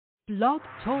Blog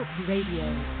Talk Radio.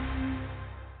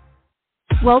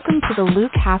 Welcome to the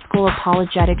Luke Haskell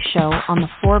Apologetic Show on the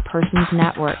Four Persons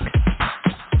Network.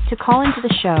 To call into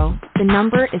the show, the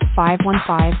number is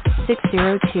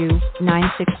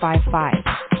 515-602-9655.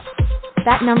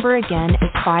 That number again is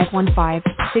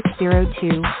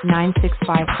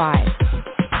 515-602-9655.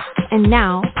 And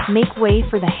now, make way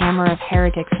for the Hammer of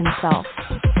Heretics himself,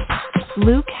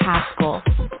 Luke Haskell.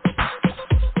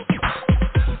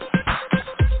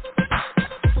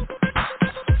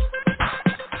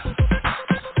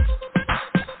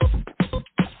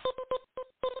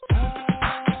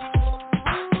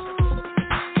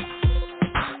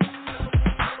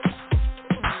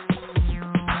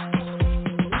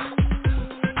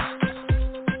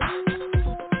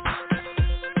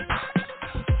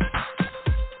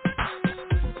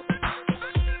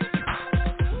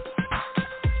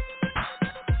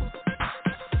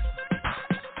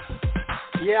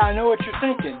 Yeah, I know what you're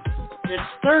thinking. It's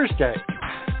Thursday.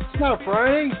 It's not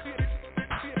Friday.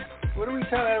 What are we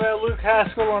talking about Luke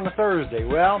Haskell on a Thursday?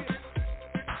 Well,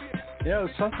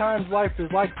 sometimes life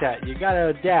is like that. You got to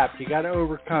adapt. You got to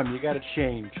overcome. You got to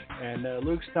change. And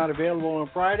Luke's not available on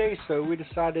Friday, so we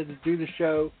decided to do the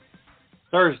show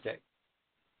Thursday.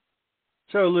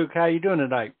 So, Luke, how you doing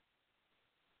tonight?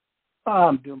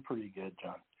 I'm doing pretty good,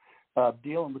 John.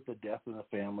 Dealing with the death in the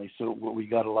family, so we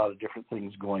got a lot of different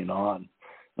things going on,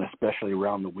 especially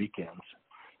around the weekends.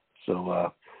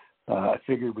 So I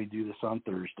figured we'd do this on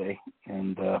Thursday,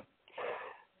 and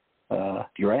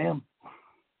here I am.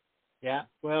 Yeah,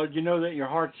 well, you know that your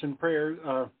hearts and prayers,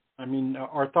 our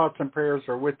thoughts and prayers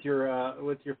are with your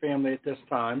family at this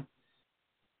time.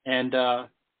 And I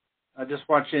just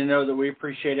want you to know that we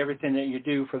appreciate everything that you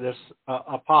do for this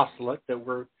apostolate that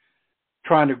we're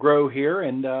trying to grow here,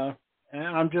 and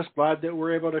I'm just glad that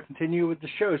we're able to continue with the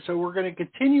show. So we're going to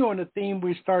continue on the theme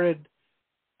we started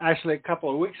actually a couple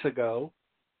of weeks ago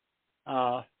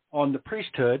on the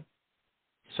priesthood.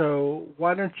 So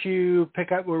why don't you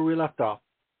pick up where we left off?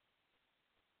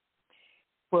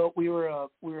 Well, we were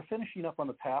finishing up on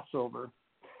the Passover,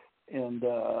 and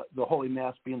the Holy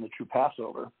Mass being the true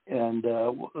Passover, and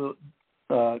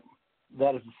that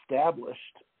is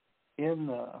established in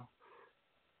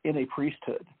a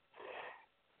priesthood.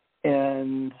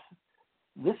 And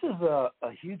this is a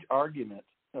huge argument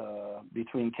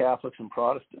between Catholics and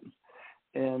Protestants.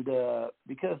 And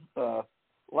because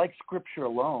like Scripture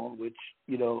alone, which,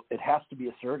 it has to be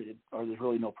asserted or there's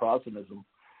really no Protestantism,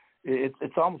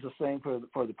 it's almost the same for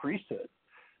the priesthood.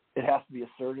 It has to be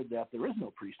asserted that there is no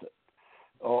priesthood,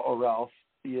 or else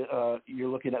you're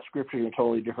looking at Scripture in a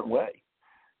totally different way.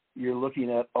 You're looking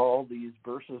at all these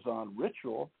verses on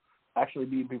ritual actually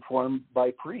being performed by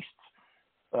priests.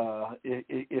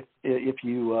 If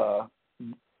you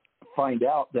find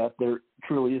out that there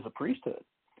truly is a priesthood.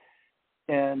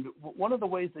 And one of the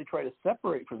ways they try to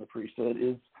separate from the priesthood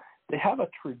is they have a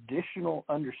traditional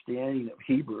understanding of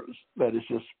Hebrews that is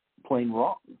just plain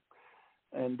wrong.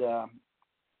 And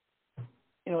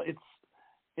it's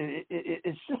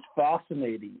just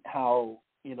fascinating how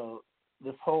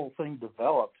this whole thing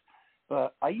developed.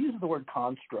 I use the word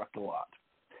construct a lot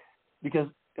because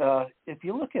if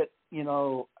you look at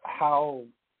how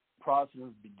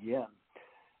Protestants began,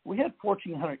 we had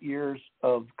 1,400 years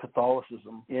of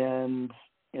Catholicism and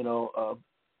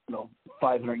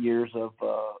 500 years of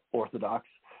Orthodox,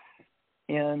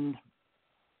 and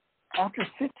after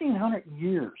 1,500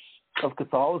 years of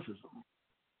Catholicism,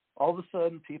 all of a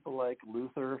sudden people like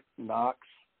Luther, Knox,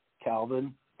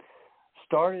 Calvin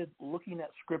started looking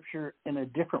at Scripture in a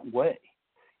different way,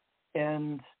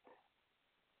 and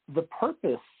the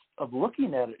purpose of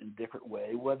looking at it in a different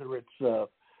way, whether it's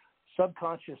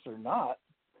subconscious or not,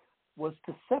 was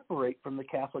to separate from the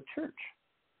Catholic Church.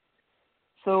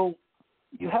 So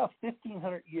you have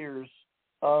 1,500 years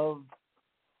of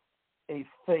a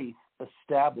faith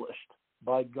established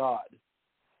by God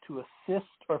to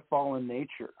assist our fallen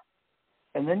nature.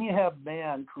 And then you have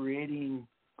man creating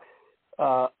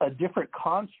a different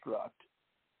construct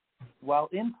while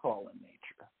in fallen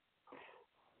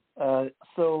nature.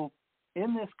 So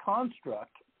in this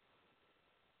construct,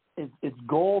 its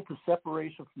goal to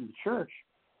separation from the church,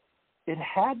 it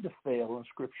had to fail in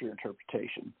Scripture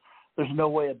interpretation. There's no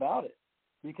way about it,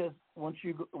 because when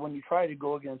you try to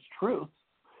go against truth,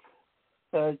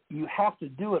 you have to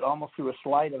do it almost through a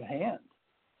sleight of hand.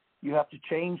 You have to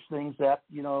change things that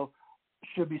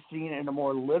should be seen in a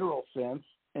more literal sense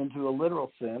into a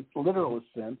literalist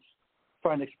sense,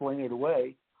 trying to explain it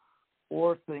away,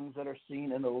 or things that are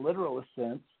seen in a literalist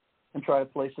sense and try to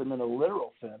place them in a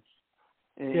literal sense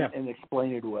and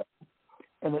explain it away.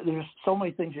 And there's so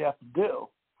many things you have to do.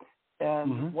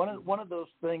 And one of those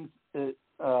things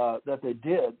that they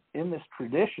did in this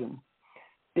tradition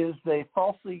is they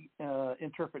falsely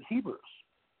interpret Hebrews.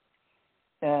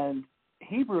 And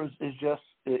Hebrews is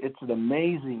it's an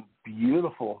amazing,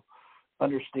 beautiful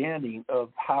understanding of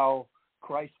how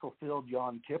Christ fulfilled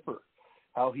Yom Kippur,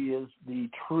 how he is the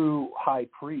true high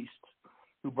priest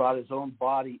who brought his own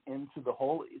body into the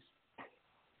holies,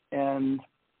 and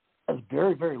has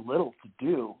very, very little to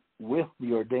do with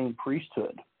the ordained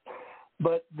priesthood.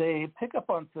 But they pick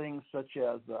up on things such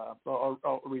as,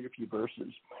 I'll read a few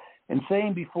verses. In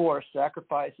saying before,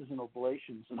 sacrifices and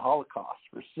oblations and holocausts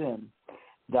for sin,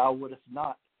 thou wouldest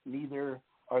not, neither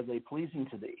are they pleasing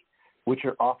to thee, which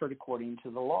are offered according to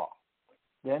the law.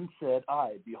 Then said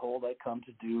I, behold, I come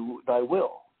to do thy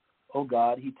will. O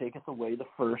God, he taketh away the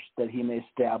first, that he may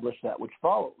establish that which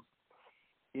follows,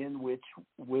 in which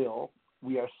will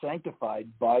we are sanctified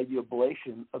by the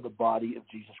oblation of the body of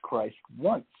Jesus Christ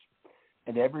once.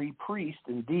 And every priest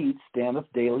indeed standeth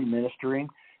daily ministering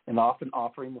and often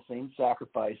offering the same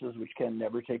sacrifices which can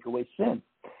never take away sin.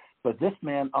 But this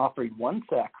man offering one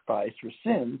sacrifice for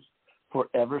sins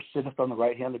forever sitteth on the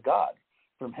right hand of God,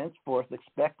 from henceforth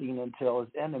expecting until his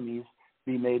enemies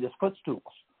be made his footstools.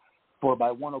 For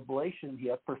by one oblation he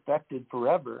hath perfected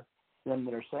forever them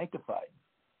that are sanctified.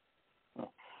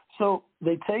 So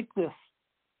they take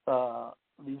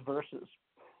these verses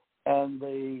and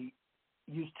they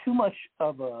use too much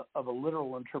of a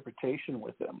literal interpretation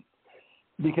with them,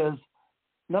 because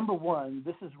number one,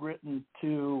 this is written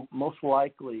to most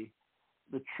likely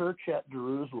the church at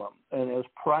Jerusalem, and as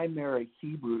primary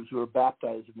Hebrews who are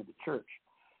baptized into the church.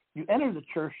 You enter the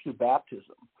church through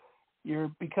baptism.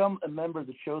 You become a member of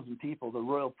the chosen people, the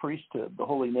royal priesthood, the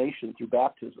holy nation, through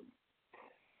baptism.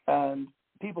 And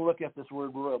people look at this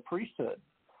word royal priesthood,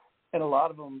 and a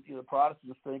lot of them,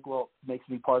 Protestants think, well, it makes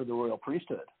me part of the royal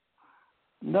priesthood.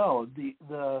 No,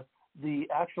 the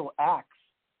actual acts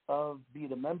of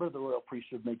being a member of the royal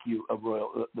priesthood make you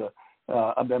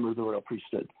a member of the royal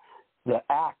priesthood. The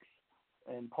acts,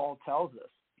 and Paul tells us,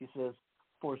 he says,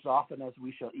 for as often as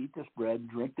we shall eat this bread,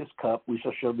 drink this cup, we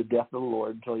shall show the death of the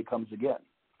Lord until he comes again.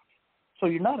 So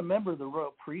you're not a member of the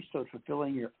royal priesthood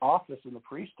fulfilling your office in the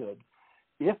priesthood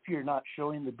if you're not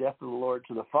showing the death of the Lord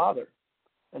to the Father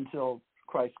until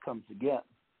Christ comes again.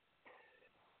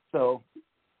 So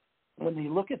when they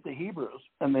look at the Hebrews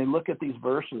and they look at these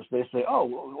verses, they say, oh,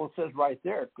 well it says right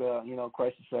there,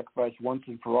 Christ is sacrificed once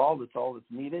and for all. That's all that's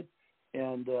needed.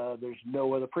 And there's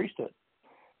no other priesthood.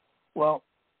 Well,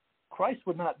 Christ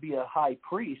would not be a high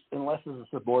priest unless it's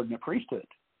a subordinate priesthood.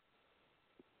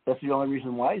 That's the only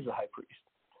reason why he's a high priest.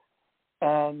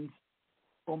 And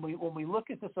when we look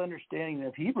at this understanding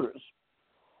of Hebrews,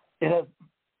 it has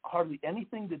hardly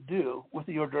anything to do with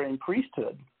the ordained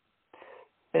priesthood.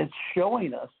 It's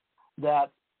showing us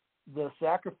that the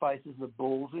sacrifices of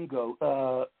bulls and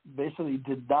goats basically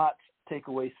did not take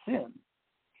away sin.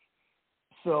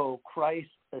 So Christ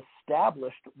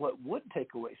established what would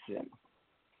take away sin.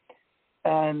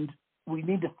 And we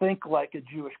need to think like a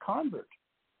Jewish convert.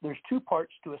 There's two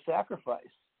parts to a sacrifice.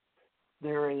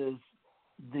 There's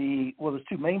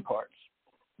two main parts.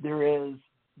 There is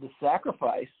the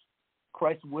sacrifice.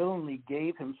 Christ willingly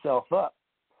gave himself up.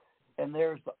 And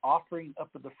there's the offering up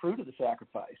of the fruit of the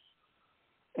sacrifice.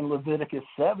 In Leviticus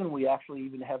 7, we actually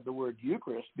even have the word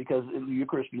Eucharist, because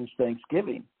Eucharist means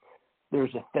thanksgiving.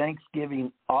 There's a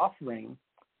thanksgiving offering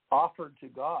offered to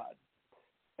God,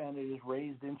 and it is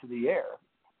raised into the air.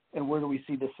 And where do we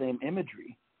see the same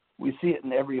imagery? We see it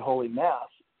in every Holy Mass,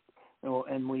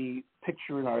 and we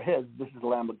picture in our heads, this is the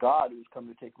Lamb of God who's come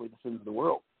to take away the sins of the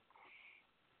world.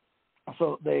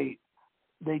 So they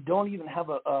don't even have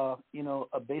a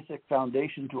basic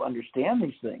foundation to understand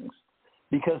these things,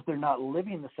 because they're not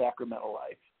living the sacramental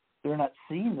life. They're not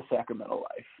seeing the sacramental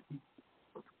life.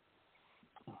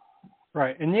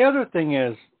 Right. And the other thing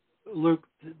is, Luke,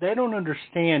 they don't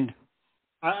understand.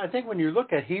 I think when you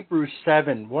look at Hebrews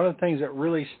 7, one of the things that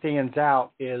really stands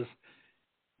out is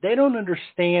they don't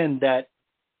understand that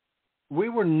we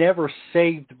were never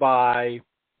saved by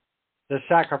the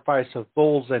sacrifice of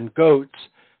bulls and goats,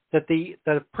 that the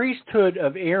priesthood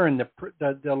of Aaron,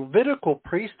 the Levitical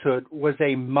priesthood, was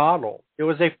a model. It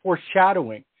was a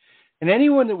foreshadowing. And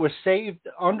anyone that was saved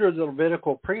under the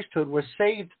Levitical priesthood was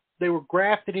saved. They were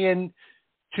grafted in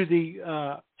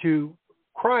to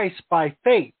Christ by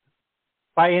faith,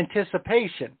 by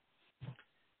anticipation.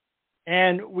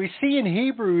 And we see in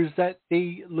Hebrews that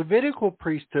the Levitical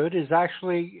priesthood is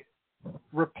actually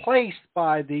replaced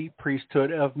by the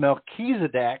priesthood of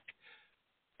Melchizedek.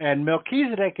 And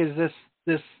Melchizedek is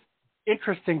this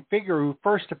interesting figure who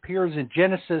first appears in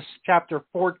Genesis chapter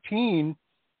 14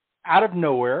 out of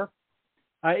nowhere.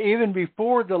 even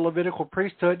before the Levitical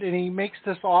priesthood, and he makes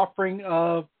this offering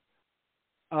of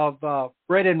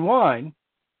bread and wine.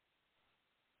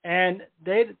 And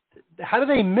how do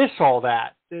they miss all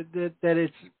that? That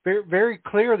it's very, very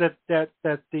clear that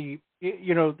the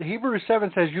the Hebrews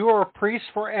 7 says you are a priest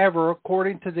forever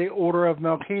according to the order of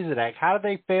Melchizedek. How do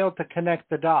they fail to connect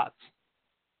the dots?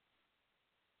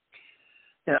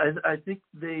 Yeah, I think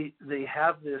they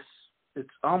have this. It's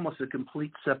almost a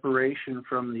complete separation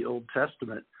from the Old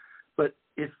Testament. But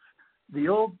if the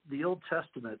Old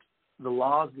Testament, the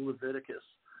laws of Leviticus,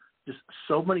 just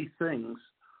so many things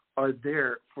are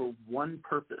there for one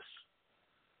purpose.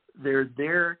 They're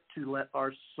there to let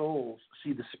our souls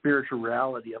see the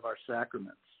spirituality of our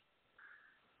sacraments.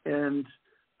 And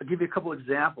I'll give you a couple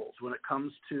examples when it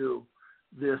comes to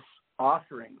this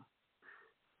offering.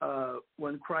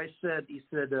 When Christ said, he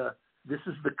said, this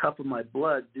is the cup of my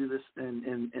blood, do this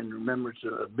in remembrance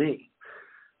of me.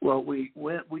 Well, we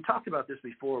talked about this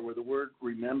before, where the word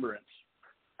remembrance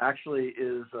actually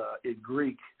is in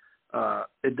Greek.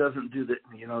 It doesn't do the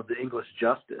English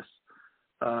justice.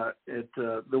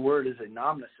 The word is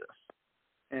anomnesis,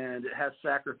 and it has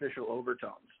sacrificial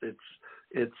overtones.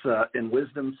 It's in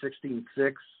Wisdom 16:6.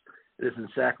 It is in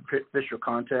sacrificial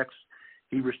context.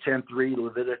 Hebrews 10:3,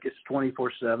 Leviticus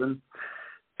 24:7,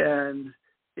 and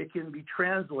it can be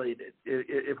translated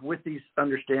if with these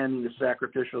understanding the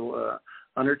sacrificial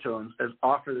undertones as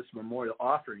offer this memorial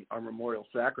offering, our memorial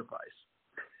sacrifice.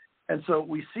 And so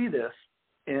we see this.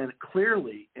 And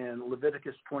clearly in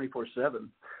Leviticus 24:7,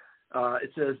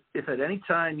 it says, if at any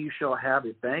time you shall have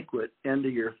a banquet end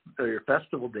of your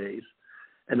festival days,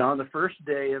 and on the first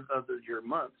day of your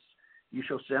months, you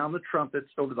shall sound the trumpets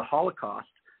over the holocaust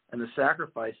and the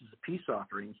sacrifices of peace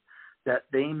offerings, that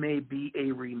they may be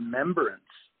a remembrance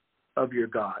of your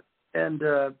God. And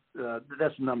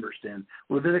that's Numbers 10.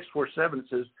 Leviticus 4:7, it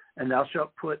says, and thou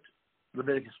shalt put,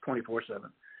 Leviticus 24:7,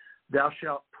 thou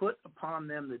shalt put upon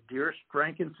them the dearest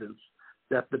frankincense,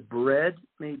 that the bread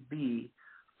may be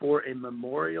for a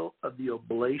memorial of the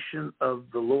oblation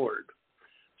of the Lord.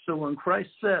 So when Christ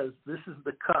says, this is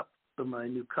the cup of my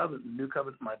new covenant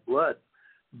of my blood,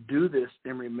 do this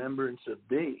in remembrance of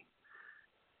thee,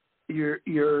 you're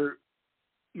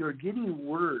getting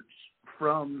words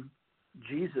from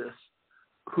Jesus,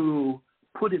 who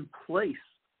put in place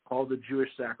all the Jewish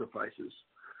sacrifices.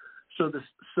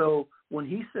 So when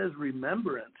he says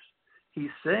remembrance, he's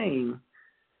saying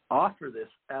offer this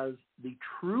as the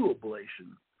true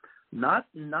oblation, not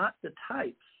the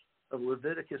types of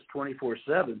Leviticus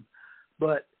 24:7,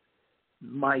 but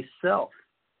myself,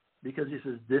 because he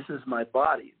says, this is my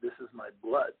body, this is my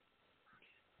blood.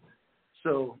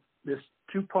 So this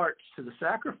two parts to the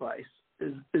sacrifice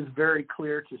is very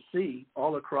clear to see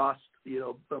all across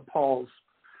Paul's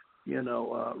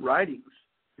writings.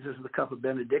 He says, the cup of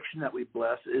benediction that we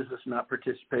bless, is this not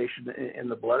participation in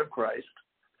the blood of Christ?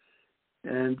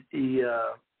 And he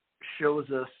shows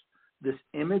us this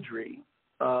imagery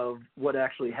of what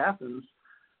actually happens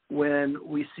when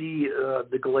we see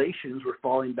the Galatians were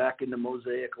falling back into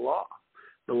Mosaic law,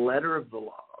 the letter of the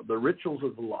law, the rituals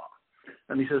of the law.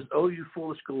 And he says, oh, you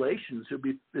foolish Galatians, who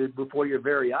before your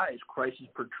very eyes, Christ is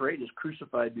portrayed as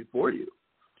crucified before you.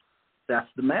 That's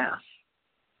the Mass.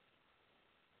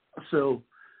 So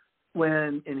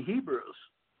when in Hebrews,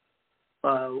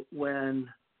 when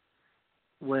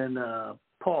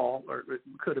Paul, or it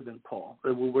could have been Paul,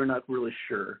 we're not really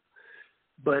sure,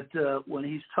 but when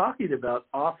he's talking about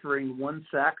offering one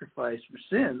sacrifice for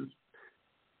sins,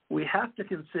 we have to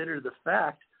consider the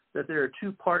fact that there are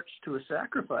two parts to a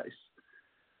sacrifice.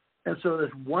 And so this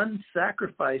one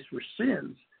sacrifice for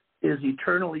sins is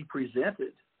eternally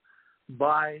presented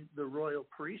by the royal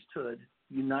priesthood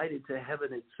united to heaven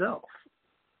itself.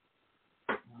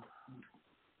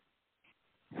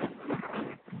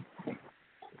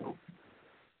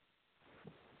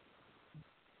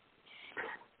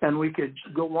 And we could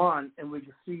go on and we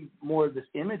could see more of this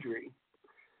imagery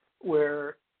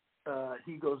where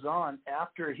he goes on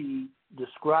after he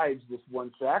describes this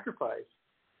one sacrifice.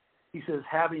 He says,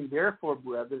 having therefore,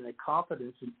 brethren, a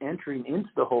confidence in entering into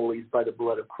the holies by the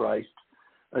blood of Christ,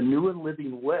 a new and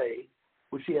living way,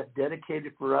 which he hath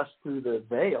dedicated for us through the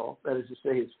veil, that is to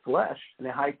say, his flesh, and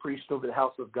a high priest over the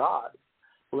house of God.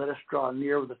 Let us draw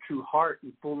near with a true heart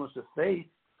and fullness of faith,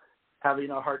 having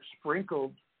our hearts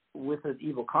sprinkled with an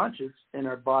evil conscience and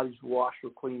our bodies washed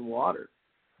with clean water.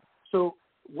 So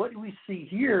what we see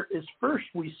here is, first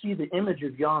we see the image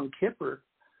of Yom Kippur,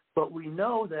 but we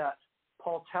know that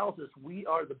Paul tells us we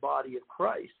are the body of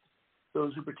Christ.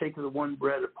 Those who partake of the one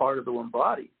bread are part of the one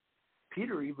body.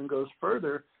 Peter even goes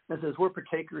further and says we're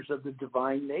partakers of the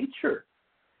divine nature.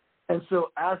 And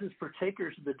so as his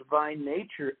partakers of the divine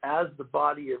nature, as the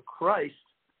body of Christ,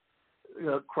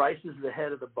 Christ is the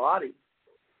head of the body.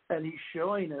 And he's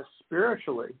showing us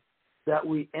spiritually that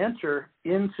we enter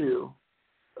into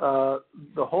the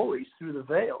holies through the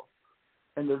veil.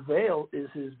 And the veil is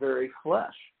his very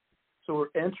flesh. So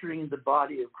we're entering the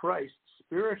body of Christ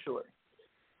spiritually.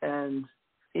 And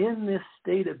in this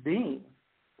state of being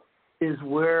is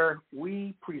where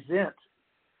we present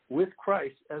with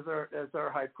Christ as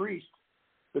our high priest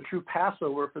the true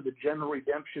Passover for the general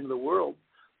redemption of the world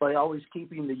by always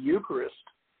keeping the Eucharist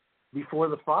before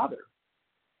the Father.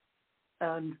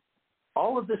 And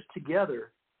all of this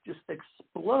together just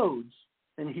explodes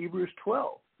in Hebrews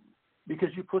 12, because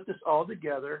you put this all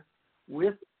together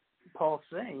with Paul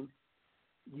saying,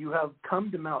 you have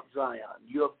come to Mount Zion,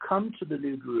 you have come to the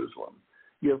New Jerusalem,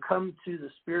 you have come to the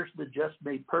spirits of the just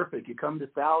made perfect, you come to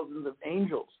thousands of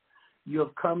angels, you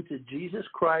have come to Jesus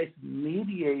Christ,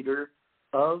 mediator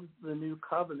of the new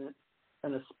covenant,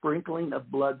 and a sprinkling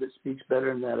of blood that speaks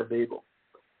better than that of Abel.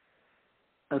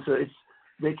 And so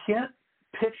they can't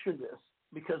picture this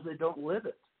because they don't live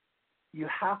it. You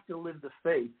have to live the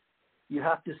faith. You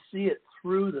have to see it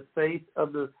through the faith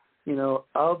of the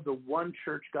one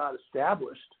church God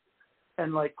established.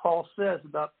 And like Paul says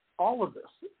about all of this,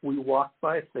 we walk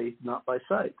by faith, not by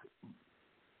sight.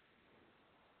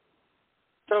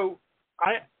 So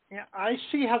I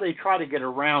see how they try to get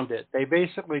around it. They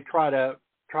basically try to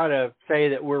say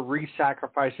that we're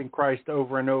re-sacrificing Christ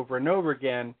over and over and over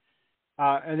again,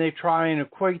 and they try and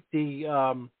equate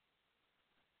the.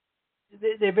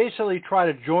 They basically try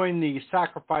to join the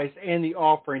sacrifice and the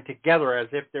offering together as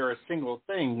if they're a single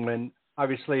thing, when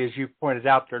obviously, as you pointed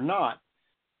out, they're not.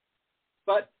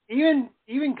 But even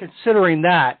considering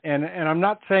that, and I'm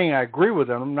not saying I agree with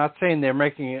them, I'm not saying they're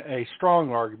making a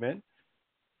strong argument,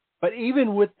 but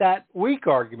even with that weak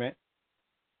argument,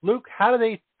 Luke, how do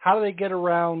they get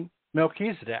around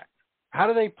Melchizedek? How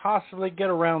do they possibly get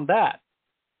around that?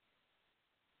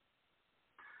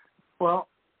 Well,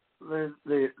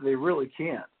 they really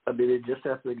can't. I mean, they just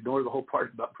have to ignore the whole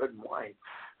part about bread and wine.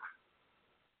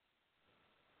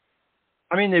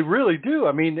 I mean, they really do.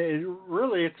 I mean,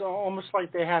 it's almost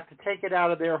like they have to take it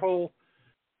out of their whole,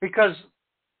 because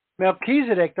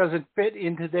Melchizedek doesn't fit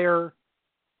into their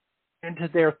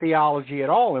theology at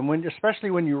all. And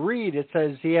especially when you read, it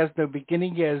says he has no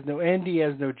beginning, he has no end, he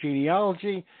has no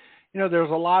genealogy. There's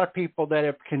a lot of people that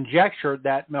have conjectured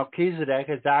that Melchizedek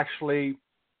is actually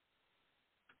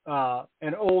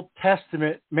an Old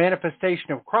Testament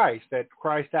manifestation of Christ, that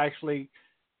Christ actually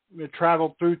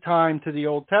traveled through time to the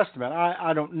Old Testament.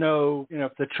 I don't know,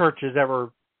 if the church has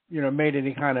ever, made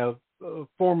any kind of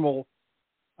formal,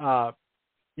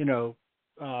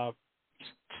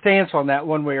 stance on that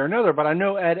one way or another. But I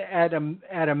know at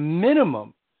a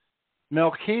minimum,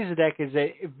 Melchizedek is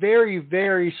a very,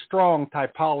 very strong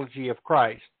typology of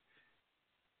Christ.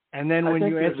 And then when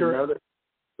you enter,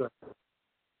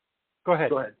 Go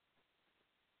ahead.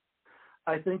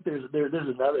 I think there's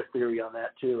another theory on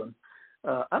that too, and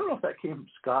I don't know if that came from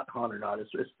Scott Hahn or not.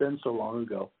 It's been so long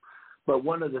ago, but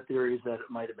one of the theories that it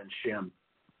might have been Shem.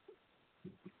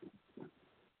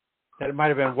 That it might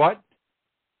have been what?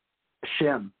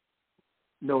 Shem,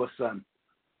 Noah's son.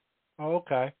 Oh,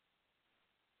 okay.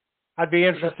 I'd be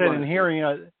interested in hearing.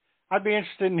 I'd be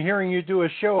interested in hearing you do a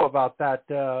show about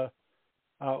that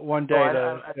one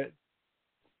day.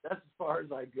 That's as far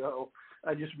as I go.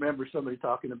 I just remember somebody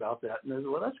talking about that, and I said,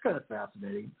 well, that's kind of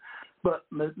fascinating. But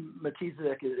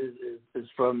Melchizedek is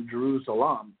from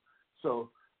Jerusalem, so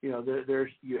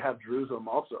there's you have Jerusalem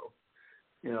also,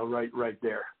 right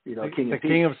there.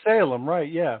 King of Salem,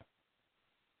 right? Yeah.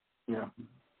 Yeah.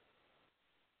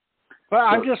 But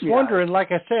I'm just wondering,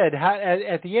 like I said, how,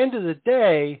 at the end of the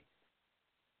day,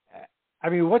 I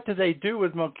mean, what do they do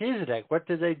with Melchizedek? What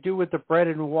do they do with the bread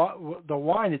and the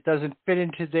wine? It doesn't fit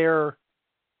into their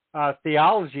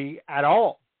theology at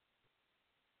all.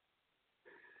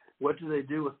 What do they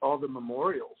do with all the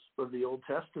memorials of the Old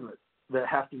Testament that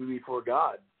have to be before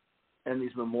God? And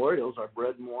these memorials are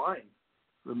bread and wine.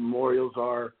 The memorials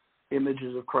are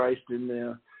images of Christ in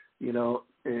the, in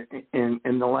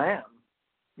the Lamb.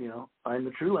 I'm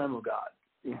the true Lamb of God.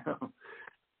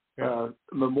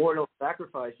 Memorial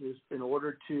sacrifices in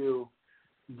order to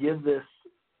give this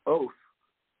oath,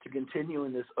 to continue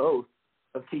in this oath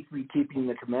of keeping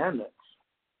the commandments.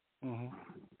 Mm-hmm.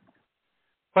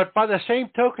 But by the same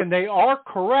token, they are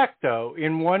correct, though.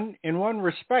 In one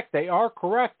respect, they are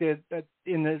correct in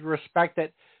the respect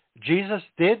that Jesus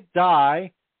did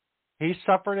die. He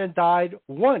suffered and died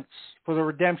once for the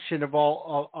redemption of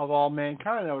all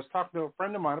mankind. I was talking to a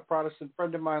friend of mine, a Protestant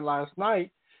friend of mine, last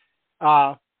night,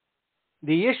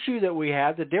 the issue that we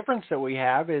have, the difference that we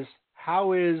have is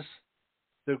how is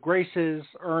the graces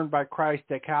earned by Christ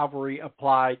at Calvary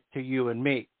applied to you and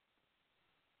me?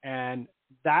 And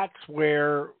that's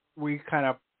where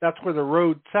that's where the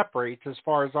road separates as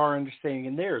far as our understanding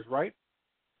and theirs, right?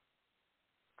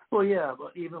 Well, yeah,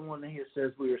 but even when he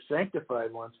says we are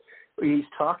sanctified ones, he's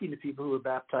talking to people who are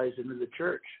baptized into the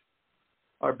church.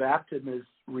 Our baptism is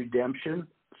redemption,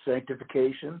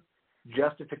 sanctification,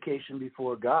 justification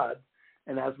before God.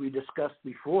 And as we discussed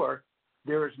before,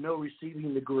 there is no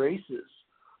receiving the graces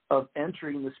of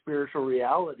entering the spiritual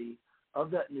reality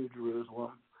of that New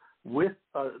Jerusalem with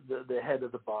the head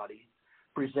of the body,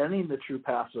 presenting the true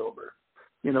Passover,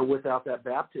 without that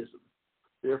baptism.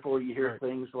 Therefore, you hear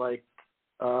things like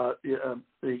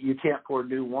you can't pour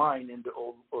new wine into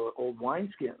old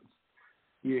wineskins.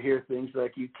 You hear things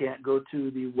like you can't go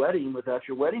to the wedding without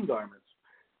your wedding garments.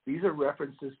 These are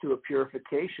references to a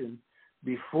purification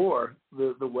before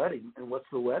the wedding. And what's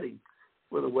the wedding?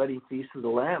 Well, the wedding feast of the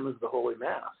Lamb is the Holy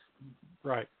Mass.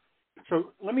 Right.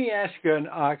 So let me ask you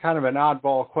kind of an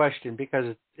oddball question,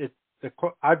 because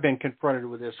I've been confronted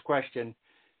with this question.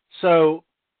 So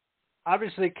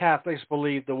obviously Catholics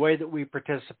believe the way that we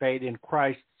participate in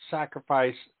Christ's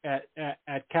sacrifice at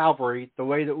Calvary, the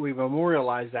way that we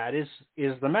memorialize that is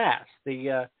the Mass,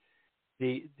 the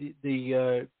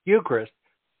Eucharist.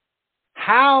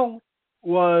 How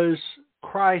was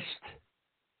Christ's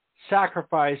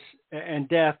sacrifice and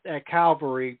death at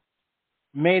Calvary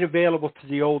made available to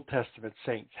the Old Testament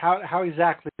saints? How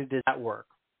exactly did that work?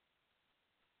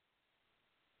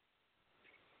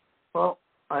 Well,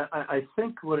 I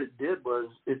think what it did was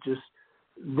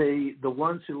the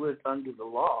ones who lived under the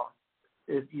law,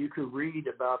 if you could read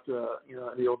about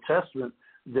the Old Testament,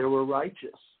 they were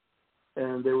righteous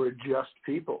and they were just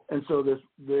people, and so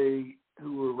they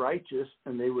who were righteous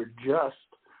and they were just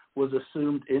was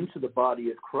assumed into the body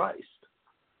of Christ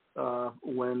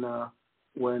when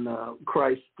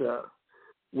Christ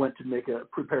went to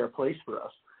prepare a place for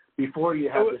us. Before you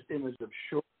have this image of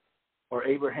shore or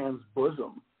Abraham's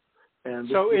bosom. And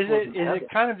so is it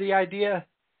kind of the idea?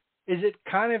 Is it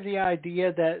kind of the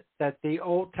idea that the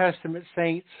Old Testament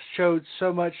saints showed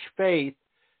so much faith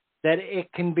that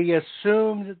it can be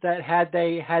assumed that had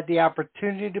they had the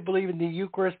opportunity to believe in the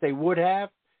Eucharist, they would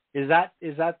have? Is that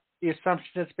the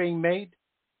assumption that's being made?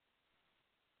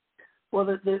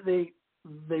 Well, they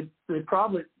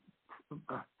probably.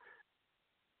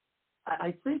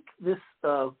 I think this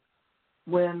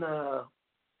when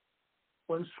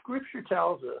Scripture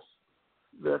tells us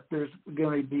that there's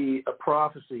going to be a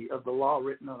prophecy of the law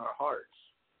written on our hearts,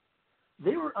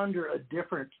 they were under a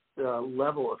different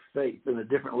level of faith and a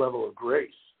different level of grace.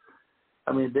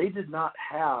 I mean, they did not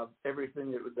have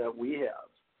everything that we have.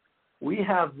 We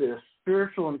have this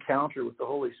spiritual encounter with the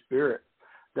Holy Spirit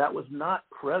that was not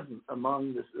present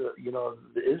among the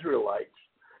Israelites.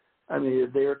 I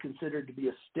mean, they are considered to be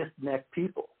a stiff-necked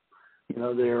people.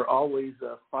 They're always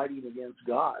fighting against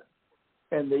God.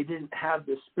 And they didn't have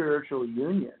this spiritual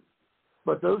union.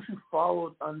 But those who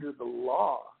followed under the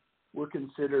law were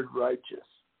considered righteous.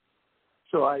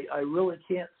 So I really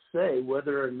can't say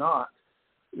whether or not,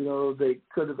 they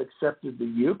could have accepted the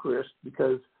Eucharist,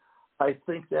 because I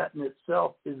think that in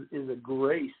itself is a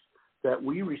grace that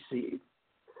we receive.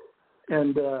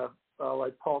 And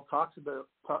like Paul talks about,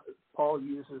 Paul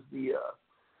uses the,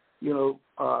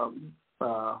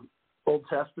 Old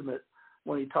Testament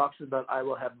when he talks about, I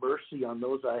will have mercy on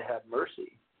those I have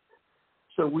mercy.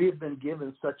 So we have been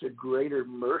given such a greater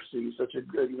mercy, such a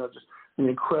good, just an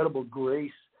incredible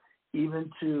grace, even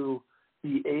to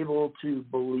be able to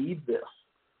believe this.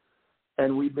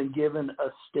 And we've been given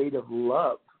a state of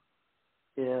love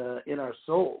in our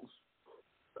souls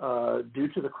due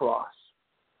to the cross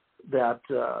that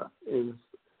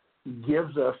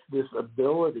gives us this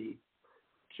ability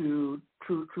to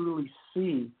truly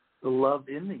see the love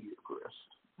in the Eucharist.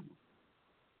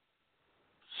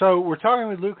 So we're talking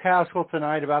with Luke Haskell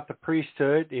tonight about the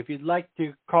priesthood. If you'd like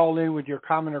to call in with your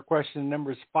comment or question, the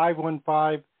number is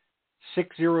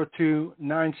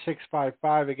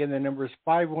 515-602-9655. Again, the number is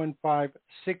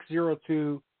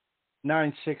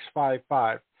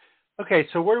 515-602-9655. Okay,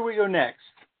 so where do we go next?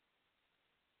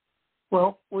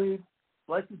 Well,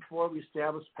 like before, we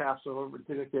established Passover. We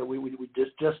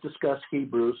just discussed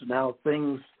Hebrews. Now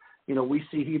things, we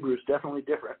see Hebrews definitely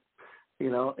different,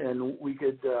 and we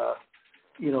could,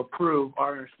 prove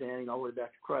our understanding all the way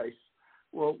back to Christ.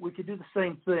 Well, we could do the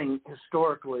same thing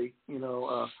historically,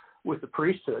 with the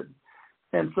priesthood.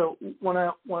 And so when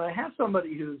I have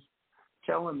somebody who's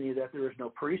telling me that there is no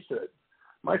priesthood,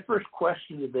 my first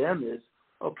question to them is,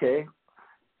 okay,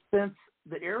 since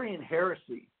the Arian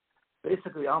heresy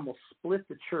basically almost split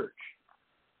the church.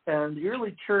 And the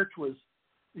early church was,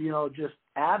 just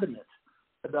adamant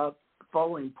about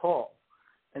following Paul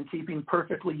and keeping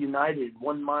perfectly united,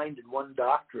 one mind and one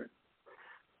doctrine.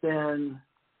 Then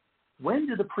when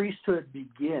did the priesthood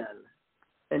begin?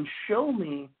 And show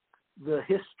me the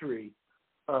history.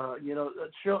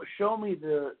 Show me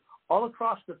all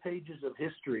across the pages of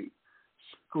history,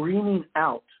 screaming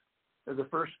out the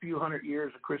first few hundred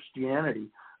years of Christianity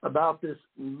about this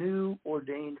new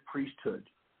ordained priesthood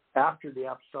after the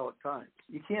apostolic times.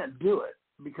 You can't do it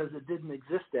because it didn't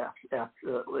exist after.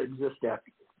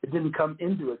 It didn't come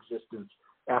into existence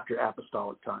after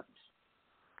apostolic times.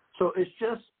 So it's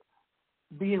just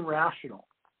being rational.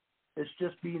 It's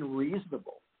just being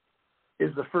reasonable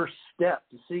is the first step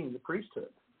to seeing the priesthood.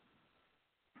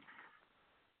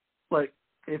 Like,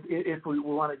 if we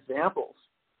want examples,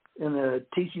 in the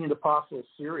Teaching of the Apostles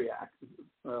Syriac,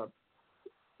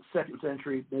 2nd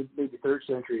century, maybe 3rd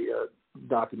century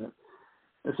document,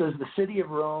 it says the city of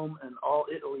Rome and all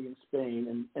Italy and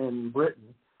Spain and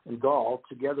Britain and Gaul,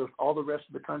 together with all the rest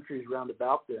of the countries round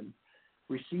about them,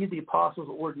 received the apostles'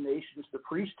 ordinations to the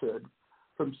priesthood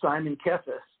from Simon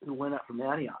Cephas, who went up from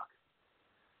Antioch.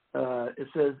 It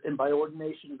says, and by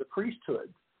ordination of the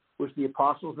priesthood, which the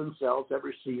apostles themselves have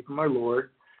received from our Lord,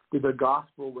 did the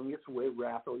gospel wing its way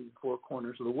rapidly to the four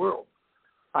corners of the world.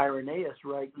 Irenaeus,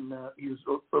 writing, he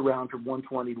was around from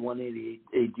 120 to 180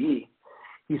 A.D.,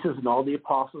 he says, and all the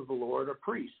apostles of the Lord are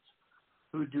priests,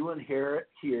 who do inherit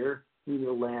here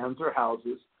neither lands or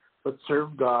houses, but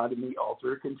serve God in the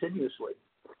altar continuously.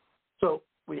 So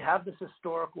we have this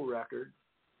historical record.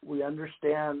 We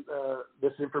understand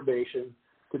this information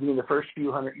to be in the first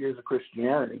few hundred years of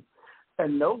Christianity.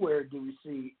 And nowhere do we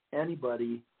see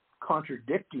anybody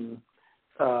contradicting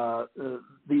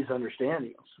these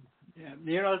understandings.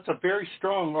 Yeah, it's a very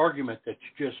strong argument that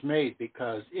you just made,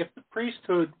 because if the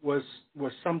priesthood was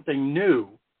something new,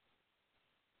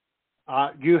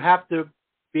 you have to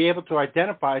be able to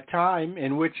identify a time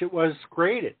in which it was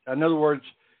created. In other words,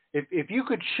 if you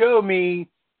could show me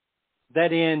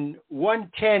that in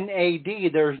 110 A.D.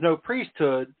 there's no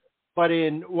priesthood, but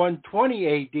in 120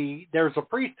 A.D. there's a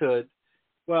priesthood,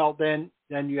 well, then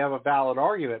you have a valid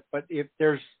argument. But if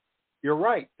you're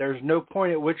right, there's no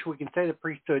point at which we can say the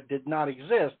priesthood did not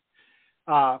exist.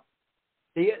 The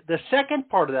second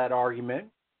part of that argument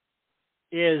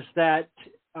is that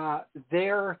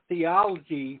their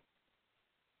theology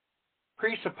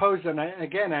presupposes, and I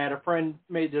had a friend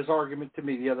made this argument to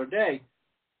me the other day,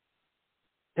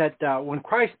 that when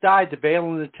Christ died, the veil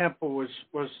in the temple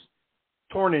was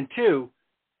torn in two.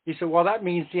 He said, well, that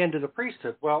means the end of the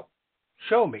priesthood. Well,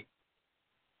 show me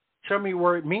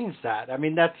where it means that. I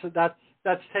mean, that's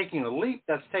taking a leap.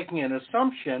 That's taking an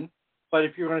assumption. But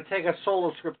if you're going to take a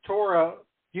sola scriptura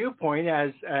viewpoint,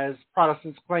 as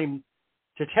Protestants claim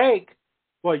to take,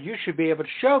 well, you should be able to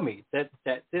show me that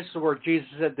this is where Jesus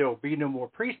said there will be no more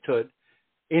priesthood.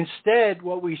 Instead,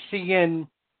 what we see in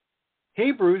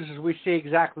Hebrews is we see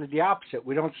exactly the opposite.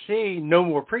 We don't see no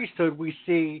more priesthood. We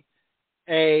see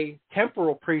a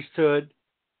temporal priesthood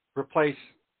replaced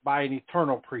by an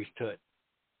eternal priesthood.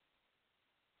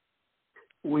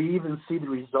 We even see the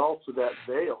results of that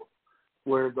veil,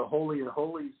 where the Holy of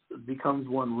Holies becomes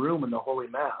one room in the Holy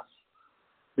Mass,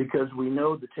 because we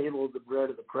know the table of the bread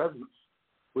of the presence,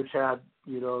 which had,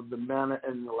 the manna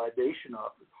and the libation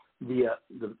offering,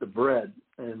 the bread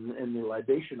and the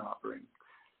libation offering,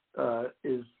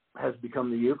 has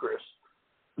become the Eucharist.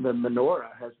 The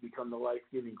menorah has become the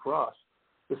life-giving cross.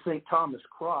 The St. Thomas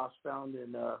cross found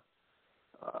in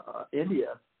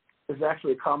India is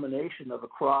actually a combination of a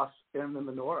cross and the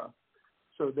menorah.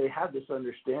 So they had this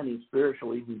understanding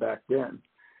spiritually even back then.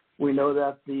 We know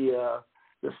that the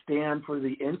stand for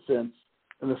the incense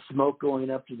and the smoke going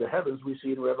up to the heavens we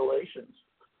see in Revelations.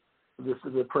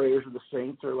 The prayers of the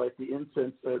saints are like the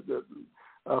incense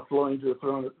flowing to the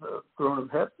throne of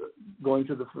heaven, going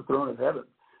to the throne of heaven.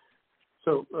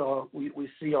 So we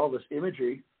see all this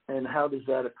imagery, and how does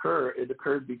that occur? It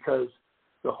occurred because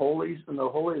the holies and the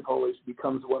Holy of Holies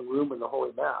becomes one room in the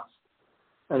Holy Mass.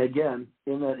 And again,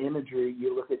 in that imagery,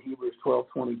 you look at Hebrews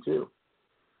 12:22.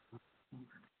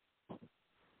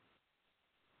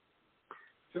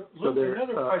 So there's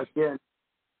another question. Again,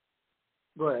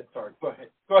 go ahead. Sorry, go ahead.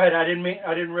 Go ahead. I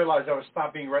didn't realize I was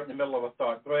stopping right in the middle of a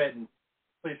thought. Go ahead and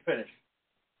please finish.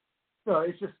 No,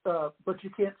 it's just, but you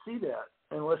can't see that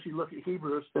unless you look at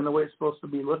Hebrews and the way it's supposed to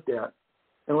be looked at,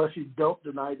 unless you don't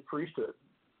deny the priesthood.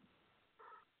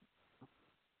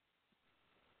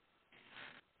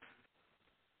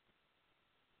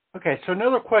 Okay, so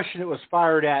another question that was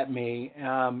fired at me,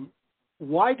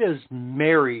 why does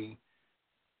Mary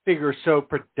figure so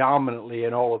predominantly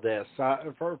in all of this.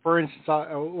 For instance,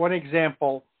 one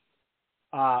example,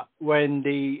 when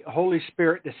the Holy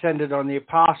Spirit descended on the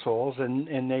apostles, and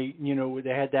they, they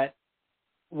had that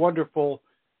wonderful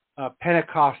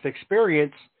Pentecost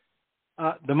experience.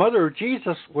 The mother of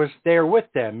Jesus was there with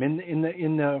them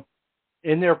in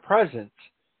their presence.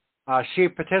 She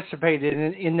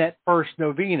participated in that first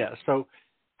novena. So,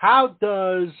 how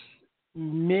does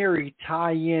Mary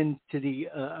tie into the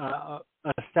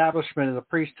establishment of the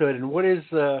priesthood, and what is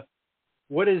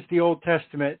the Old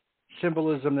Testament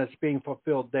symbolism that's being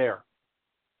fulfilled there?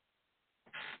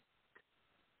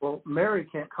 Well, Mary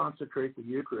can't consecrate the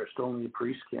Eucharist; only a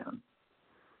priest can.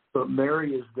 But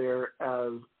Mary is there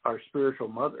as our spiritual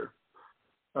mother.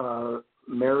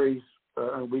 Mary's,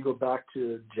 and we go back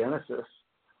to Genesis,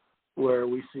 where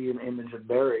we see an image of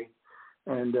Mary,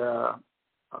 and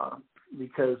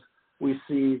because we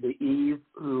see the Eve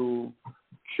who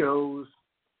chose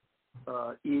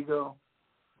ego,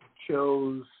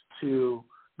 chose to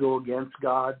go against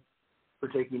God for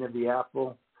taking of the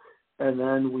apple, and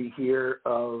then we see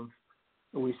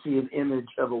an image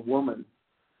of a woman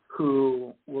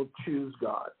who will choose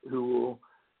God, who will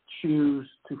choose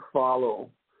to follow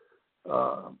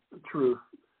truth,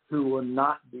 who will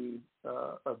not be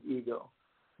of ego,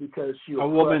 because she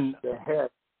will crush the head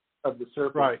of the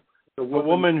serpent. Right. A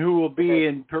woman who will be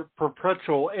in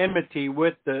perpetual enmity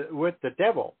with the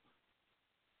devil.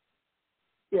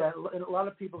 Yeah, and a lot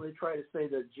of people, they try to say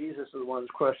that Jesus is the one who's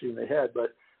crushing the head,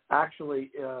 but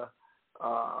actually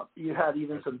you have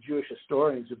even some Jewish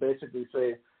historians who basically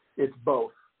say it's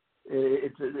both.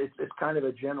 It's kind of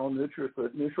a general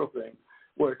neutral thing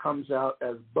where it comes out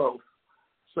as both.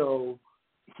 So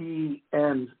he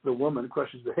and the woman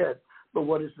crushes the head. But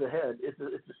what is the head? It's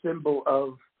a symbol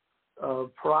of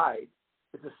pride.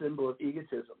 It's a symbol of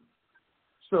egotism.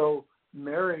 So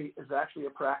Mary is actually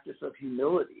a practice of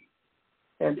humility.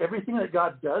 And everything that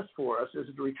God does for us is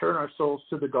to return our souls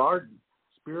to the garden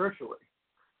spiritually.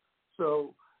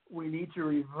 So we need to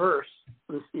reverse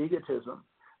this egotism.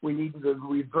 We need to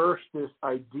reverse this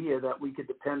idea that we could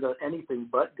depend on anything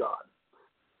but God.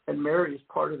 And Mary is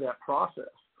part of that process.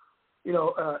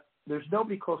 There's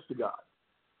nobody close to God.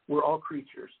 We're all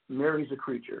creatures. Mary's a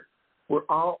creature. We're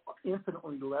all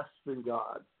infinitely less than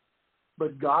God.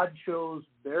 But God chose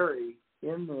Mary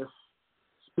in this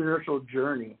spiritual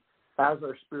journey as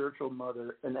our spiritual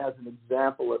mother and as an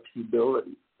example of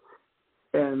humility.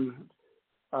 And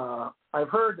I've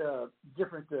heard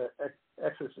different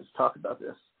exorcists talk about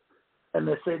this. And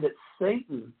they say that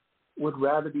Satan would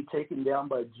rather be taken down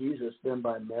by Jesus than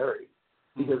by Mary,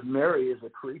 because Mary is a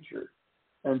creature.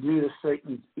 And due to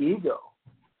Satan's ego,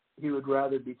 he would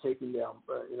rather be taken down,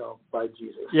 by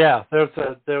Jesus. Yeah, there's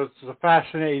a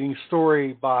fascinating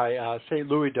story by St.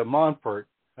 Louis de Montfort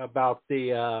about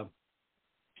the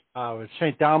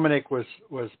St. Dominic was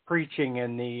preaching,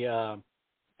 and the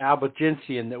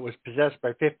Albigensian that was possessed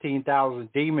by 15,000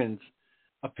 demons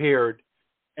appeared,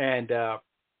 and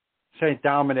St.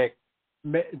 Dominic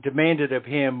demanded of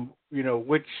him,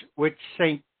 which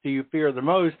saint do you fear the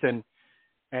most, and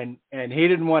he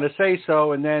didn't want to say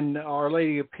so, and then Our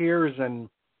Lady appears and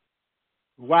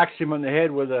whacks him on the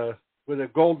head with a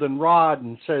golden rod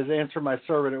and says, "Answer my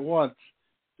servant at once."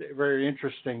 A very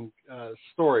interesting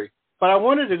story. But I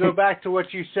wanted to go back to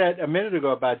what you said a minute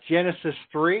ago about Genesis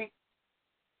 3.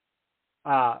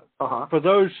 For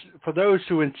those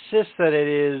who insist that it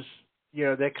is,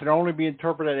 that can only be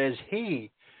interpreted as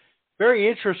he. Very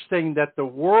interesting that the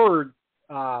word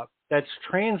that's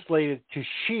translated to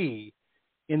she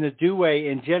in the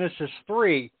Douay in Genesis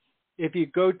 3, if you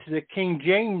go to the King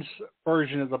James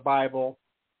version of the Bible,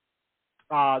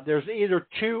 there's either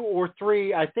 2 or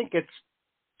 3. I think it's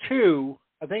 2.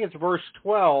 I think it's verse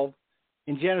 12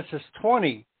 in Genesis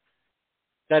 20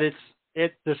 that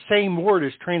the same word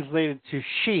is translated to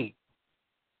she.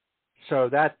 So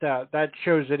that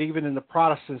shows that even in the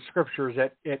Protestant scriptures,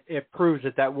 that it proves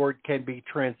that word can be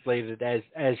translated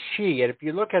as she. And if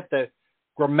you look at the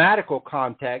grammatical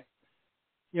context,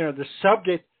 the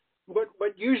subject,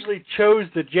 what usually chose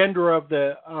the gender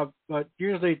what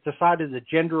usually decided the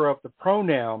gender of the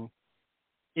pronoun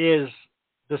is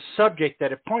the subject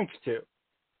that it points to.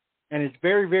 And it's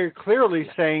very, very clearly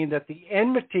saying that the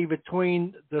enmity was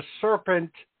between the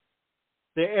serpent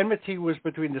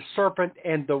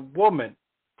and the woman.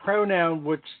 Pronoun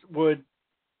which would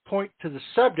point to the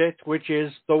subject, which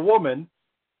is the woman.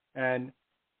 And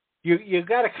you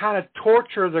got to kind of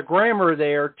torture the grammar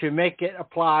there to make it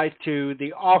apply to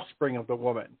the offspring of the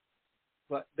woman.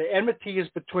 But the enmity is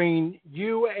between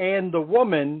you and the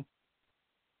woman,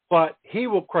 but he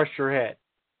will crush your head.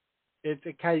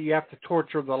 it kind of, you have to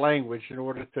torture the language in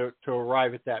order to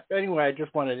arrive at that. But anyway, I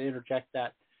just wanted to interject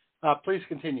that. Please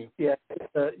continue. Yeah,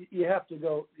 you have to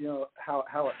go,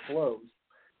 how it flows.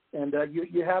 And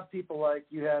you have people like,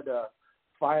 you had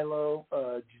Philo,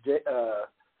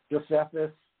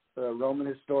 Josephus, Roman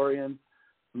historian,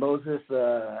 Moses,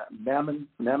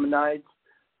 Maimonides.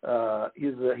 He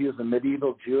was a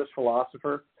medieval Jewish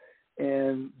philosopher.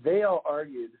 And they all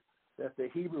argued that the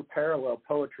Hebrew parallel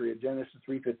poetry of Genesis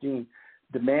 3:15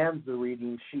 demands the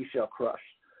reading, she shall crush.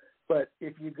 But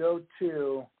if you go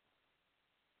to,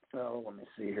 let me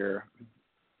see here.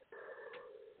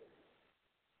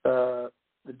 The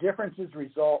differences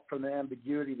result from the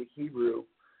ambiguity of the Hebrew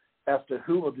as to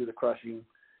who will do the crushing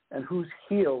and whose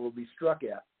heel will be struck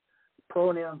at.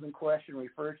 Pronouns in question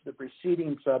refer to the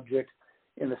preceding subject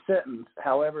in the sentence.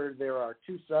 However, there are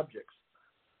two subjects.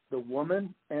 The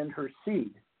woman and her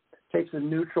seed takes a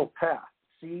neutral path.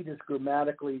 Seed is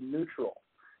grammatically neutral.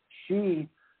 She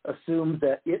assumes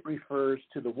that it refers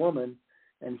to the woman,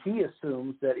 and he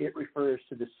assumes that it refers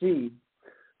to the seed,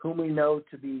 whom we know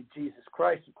to be Jesus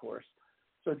Christ, of course.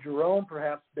 So Jerome,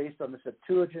 perhaps based on the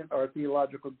Septuagint or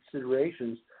theological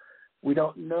considerations, we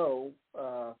don't know,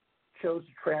 chose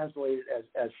to translate it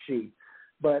as she.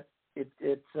 But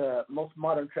it's most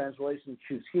modern translations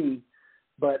choose he,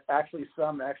 but actually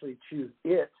some actually choose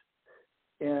it.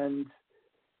 And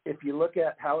if you look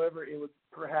at, however, it would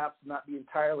perhaps not be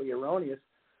entirely erroneous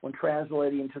when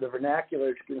translating into the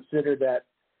vernacular to consider that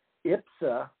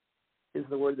ipsa is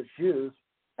the word that's used,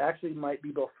 actually might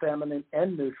be both feminine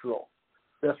and neutral,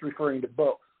 thus referring to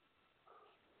both.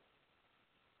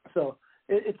 So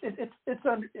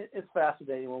it's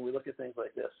fascinating when we look at things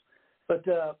like this. But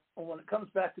when it comes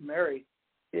back to Mary,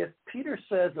 if Peter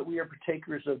says that we are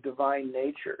partakers of divine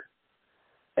nature,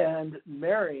 and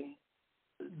Mary,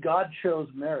 God chose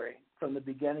Mary from the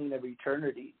beginning of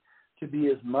eternity to be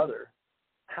his mother,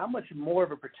 how much more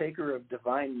of a partaker of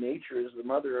divine nature is the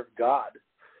mother of God?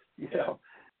 You know?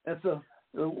 And so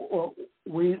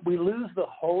we lose the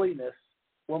holiness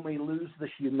when we lose the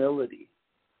humility,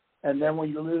 and then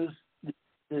we lose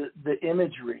the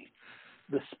imagery,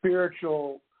 the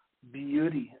spiritual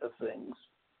beauty of things.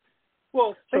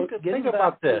 Well, think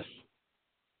about this.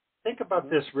 Think about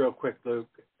this real quick, Luke.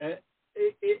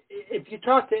 If you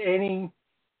talk to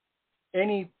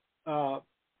any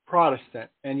Protestant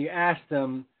and you ask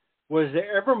them, was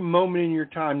there ever a moment in your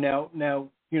time? Now,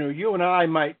 you and I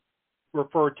might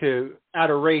refer to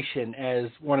adoration as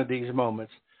one of these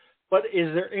moments, but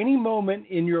is there any moment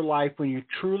in your life when you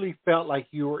truly felt like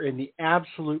you were in the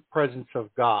absolute presence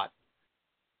of God?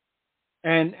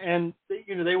 And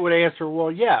they would answer,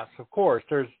 well, yes, of course.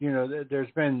 There's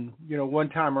been one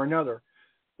time or another.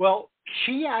 Well,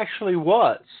 she actually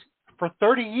was for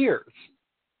 30 years.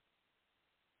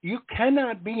 You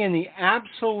cannot be in the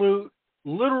absolute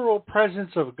literal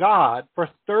presence of God for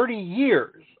 30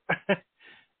 years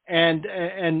and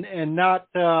not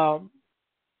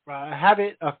have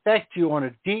it affect you on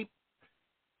a deep,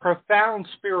 profound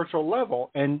spiritual level.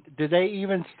 And do they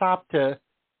even stop to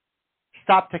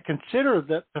consider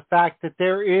the fact that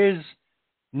there is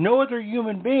no other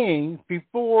human being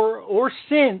before or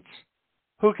since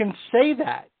who can say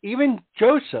that? Even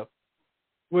Joseph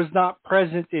was not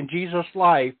present in Jesus'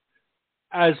 life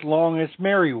as long as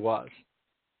Mary was.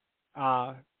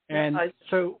 Go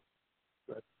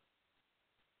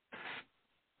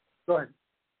ahead.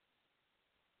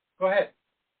 Go ahead.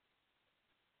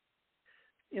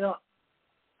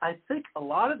 I think a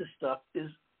lot of the stuff is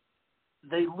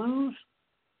they lose,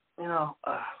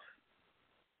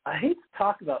 I hate to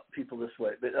talk about people this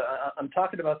way, but I'm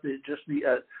talking about the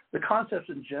concepts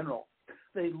in general.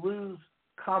 They lose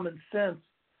common sense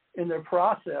in their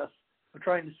process of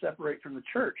trying to separate from the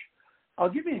church. I'll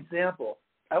give you an example.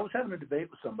 I was having a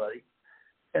debate with somebody,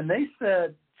 and they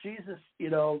said Jesus,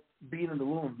 being in the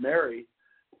womb of Mary,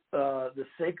 the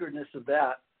sacredness of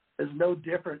that is no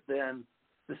different than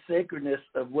the sacredness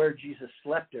of where Jesus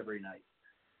slept every night.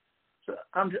 So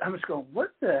I'm just going,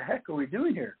 what the heck are we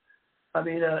doing here? I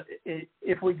mean,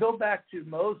 if we go back to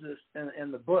Moses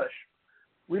and the bush,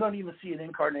 we don't even see an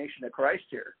incarnation of Christ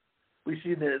here. We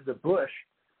see the bush,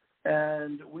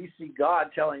 and we see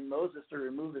God telling Moses to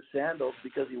remove his sandals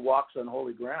because he walks on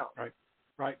holy ground.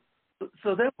 Right.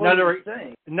 So then what are you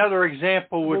saying? Another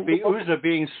example would be Uzzah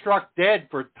being struck dead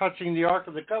for touching the Ark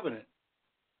of the Covenant.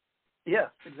 Yes,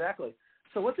 exactly.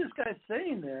 So what this guy's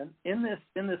saying then, in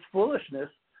this foolishness,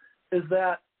 is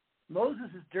that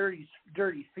Moses' dirty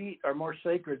feet are more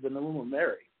sacred than the womb of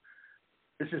Mary.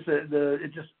 It's just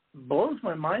it just blows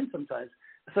my mind sometimes.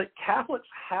 It's like Catholics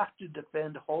have to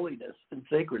defend holiness and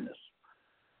sacredness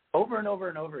over and over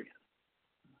and over again.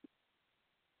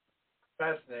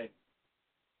 Fascinating.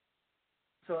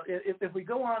 So if we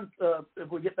go on, if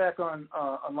we get back on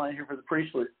online here for the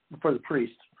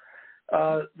priest,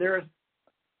 there is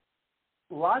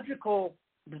logical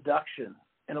deduction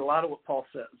in a lot of what Paul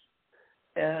says,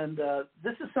 and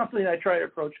this is something I try to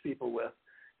approach people with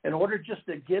in order just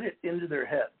to get it into their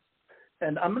heads.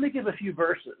 And I'm going to give a few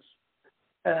verses,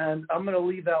 and I'm going to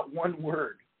leave out one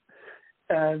word,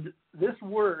 and this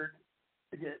word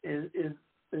is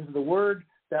the word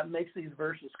that makes these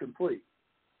verses complete.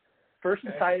 First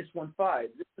in Titus 1:5,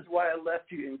 this is why I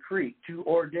left you in Crete to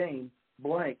ordain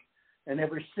blank in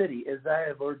every city as I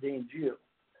have ordained you.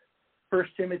 1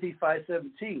 Timothy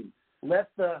 5:17, let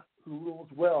the who rules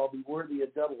well be worthy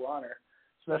of double honor,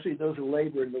 especially those who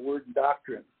labor in the word and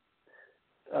doctrine.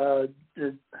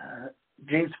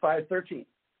 James 5:13,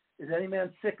 is any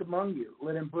man sick among you?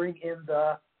 Let him bring in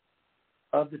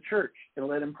of the church and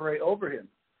let him pray over him,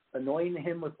 anointing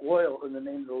him with oil in the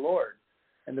name of the Lord.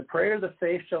 And the prayer of the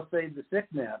faith shall save the sick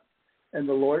man, and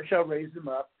the Lord shall raise him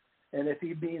up. And if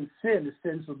he be in sin, his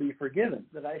sins will be forgiven.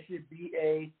 That I should be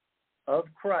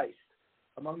of Christ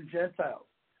among the Gentiles,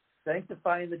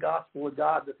 sanctifying the gospel of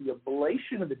God, that the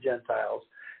oblation of the Gentiles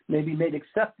may be made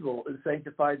acceptable and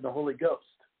sanctified in the Holy Ghost.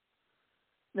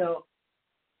 Now,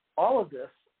 all of this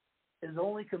is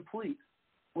only complete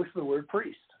with the word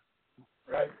priest,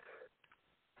 right?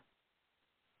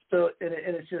 So, and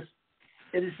it is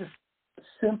just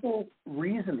simple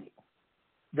reasoning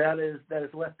that is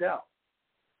left out.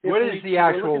 What is the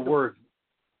actual word?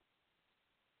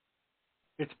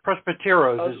 It's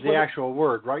presbyteros is the actual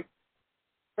word, right?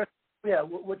 Yeah,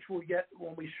 which we'll get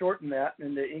when we shorten that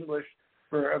into English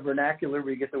for a vernacular,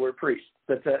 we get the word priest.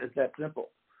 It's that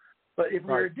simple. But if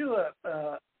we were to do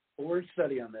a word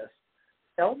study on this,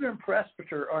 elder and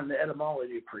presbyter are in the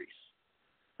etymology of priests.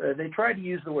 They try to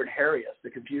use the word Harius to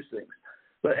confuse things.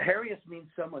 But Harius means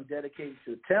someone dedicated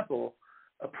to the temple,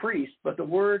 a priest, but the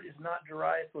word is not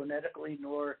derived phonetically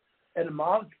nor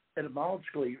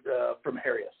etymologically from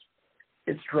Harius.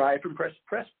 It's derived from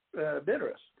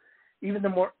presbyteros. Even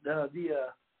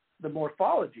the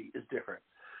morphology is different.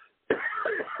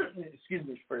 Excuse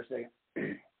me for a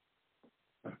second.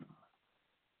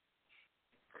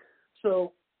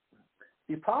 So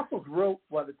the apostles wrote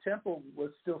while the temple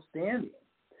was still standing,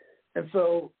 and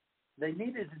so they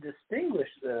needed to distinguish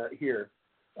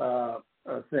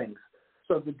things.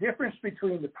 So the difference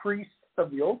between the priests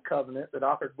of the old covenant that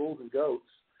offered bulls and goats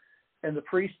and the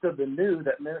priests of the new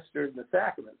that ministered in the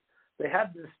sacraments, they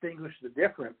had to distinguish the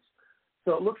difference.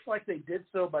 So it looks like they did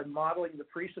so by modeling the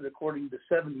priesthood according to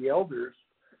 70 elders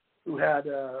who had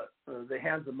the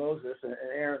hands of Moses and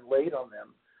Aaron laid on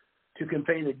them to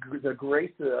convey the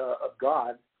grace of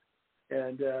God.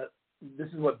 And this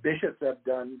is what bishops have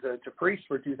done to priests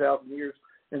for 2,000 years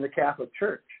in the Catholic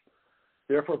Church.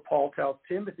 Therefore, Paul tells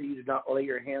Timothy, you do not lay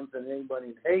your hands on anybody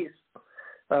in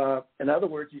haste. In other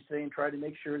words, he's saying try to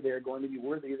make sure they're going to be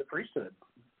worthy of the priesthood.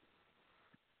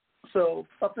 So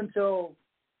up until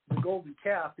the golden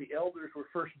calf, the elders were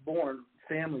firstborn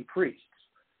family priests.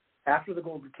 After the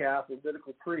golden calf,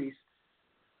 Levitical priests,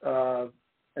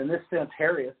 in this sense,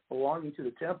 Harius, belonging to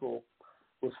the temple,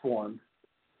 was formed.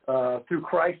 Through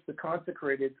Christ, the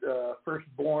consecrated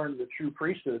firstborn, the true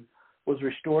priesthood, was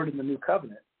restored in the new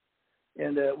covenant.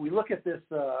 And we look at this,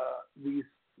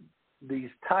 these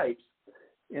types,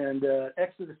 and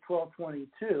Exodus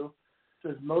 12:22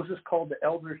 says Moses called the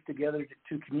elders together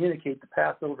to communicate the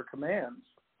Passover commands,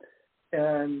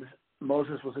 and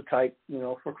Moses was a type,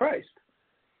 for Christ.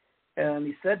 And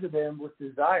he said to them, with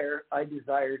desire, I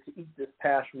desire to eat this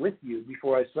pasch with you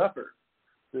before I suffer.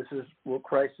 This is what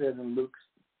Christ said in Luke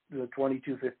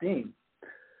 22:15.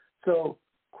 So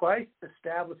Christ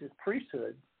established his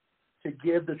priesthood to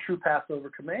give the true Passover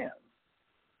commands.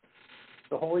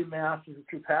 The Holy Mass is the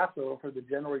true Passover for the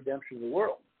general redemption of the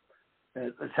world. And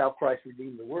it's how Christ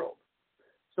redeemed the world.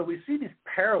 So we see these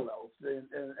parallels in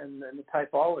the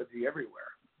typology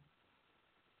everywhere.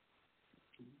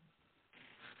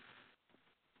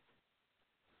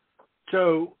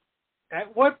 So,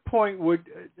 at what point would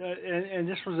and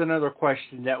this was another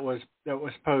question that was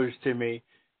posed to me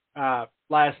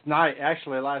last night,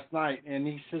 and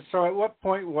he said, so at what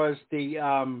point was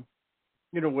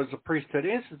was the priesthood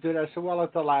instituted? I said, well,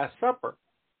 at the Last Supper.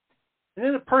 And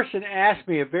then the person asked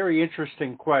me a very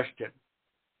interesting question,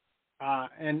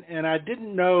 and I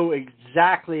didn't know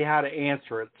exactly how to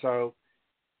answer it. So,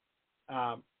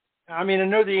 I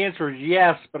know the answer is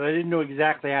yes, but I didn't know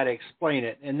exactly how to explain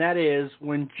it. And that is,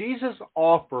 when Jesus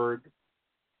offered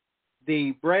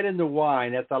the bread and the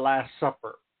wine at the Last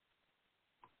Supper,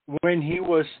 when he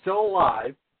was still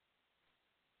alive,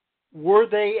 were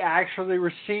they actually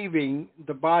receiving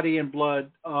the body and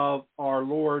blood of our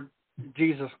Lord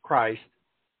Jesus Christ?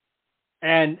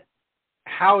 And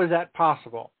how is that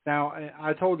possible? Now,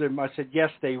 I told him, I said, yes,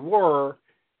 they were.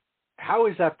 How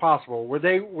is that possible? Were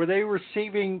they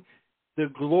receiving the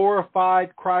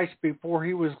glorified Christ before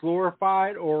he was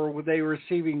glorified, or were they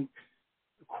receiving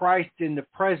Christ in the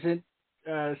present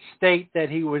state that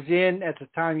he was in at the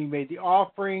time he made the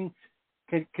offering?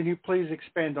 Can you please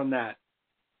expand on that?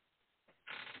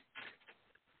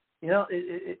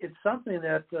 It's something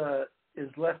that is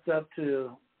left up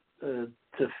to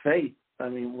faith. I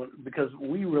mean, because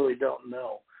we really don't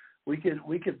know. We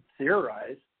could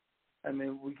theorize. I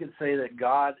mean, we could say that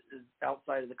God is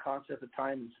outside of the concept of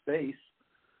time and space.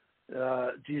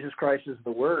 Jesus Christ is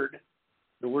the Word.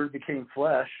 The Word became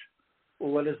flesh. Well,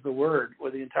 what is the Word?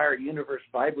 Well, the entire universe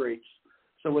vibrates.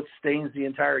 So what sustains the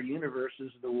entire universe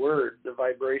is the Word, the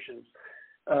vibrations.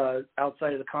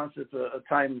 Outside of the concept of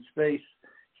time and space,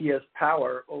 he has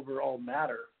power over all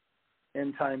matter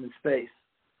in time and space.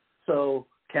 So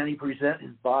can he present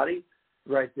his body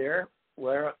right there?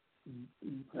 Where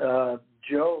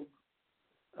Job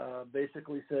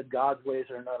basically said God's ways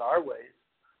are not our ways.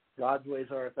 God's ways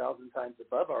are 1,000 times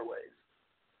above our ways.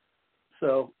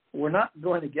 So we're not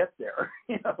going to get there,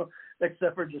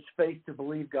 except for just faith to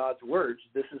believe God's words.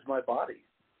 This is my body.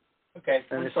 Okay,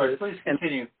 I'm sorry. Please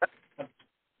continue.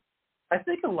 I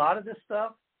think a lot of this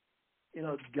stuff,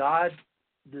 God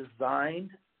designed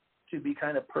to be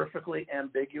kind of perfectly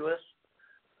ambiguous,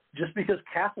 just because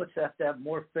Catholics have to have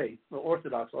more faith, the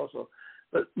Orthodox also,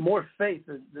 but more faith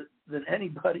than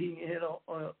anybody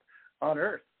on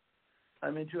earth. I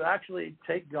mean, to actually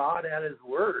take God at his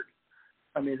word.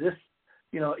 I mean, this,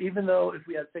 even though if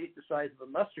we had faith the size of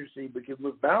a mustard seed, we could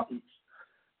move mountains.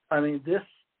 I mean, this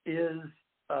is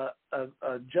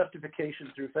a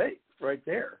justification through faith right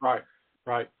there.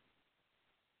 Right.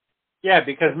 Yeah,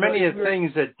 because many of the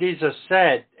things that Jesus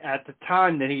said at the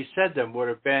time that he said them would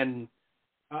have been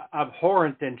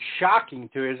abhorrent and shocking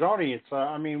to his audience.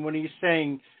 I mean, when he's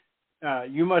saying,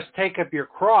 you must take up your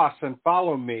cross and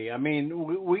follow me. I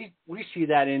mean, we see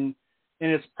that in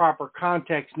its proper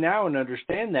context now and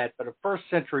understand that. But a first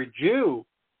century Jew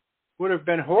would have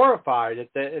been horrified at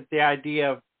the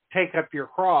idea of take up your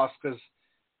cross, because,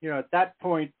 at that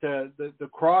point, the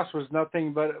cross was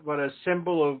nothing but a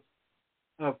symbol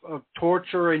of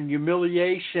torture and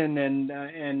humiliation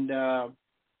and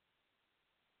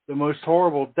the most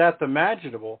horrible death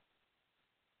imaginable.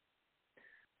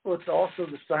 Well, it's also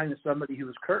the sign of somebody who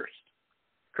was cursed.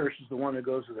 Cursed is the one who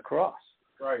goes to the cross.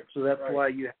 Right. So that's why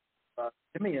you have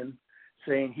Simeon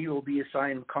saying he will be a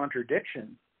sign of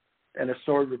contradiction, and a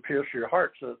sword will pierce your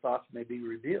heart so that thoughts may be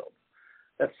revealed.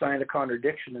 That sign of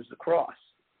contradiction is the cross,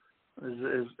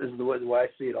 is the way I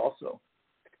see it also.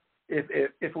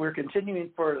 If we're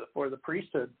continuing for the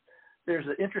priesthood, there's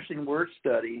an interesting word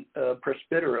study,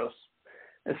 presbyteros.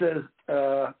 It says,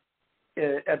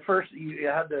 at first you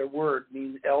have the word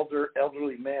means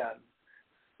elderly man,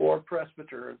 or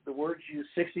presbyter. The word's used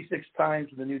 66 times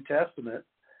in the New Testament,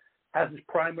 has its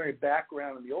primary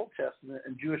background in the Old Testament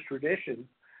and Jewish tradition,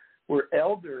 where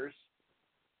elders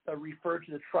refer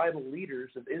to the tribal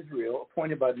leaders of Israel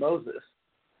appointed by Moses.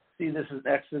 See this in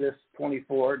Exodus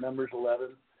 24, Numbers 11.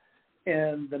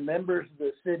 And the members of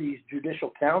the city's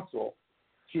judicial council,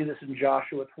 see this in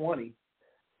Joshua 20.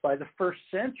 By the first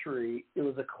century, it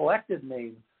was a collective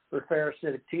name for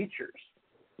Pharisaic teachers.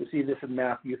 We see this in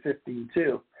Matthew 15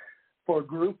 too. For a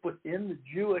group within the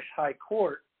Jewish high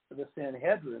court, the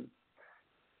Sanhedrin,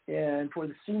 and for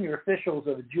the senior officials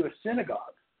of the Jewish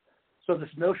synagogue. So this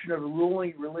notion of a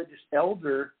ruling religious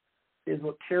elder is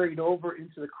what carried over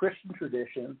into the Christian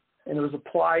tradition, and it was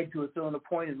applied to its own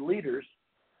appointed leaders.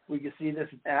 We can see this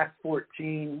in Acts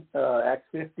 14, Acts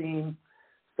 15,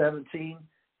 17.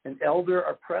 An elder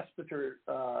or presbyter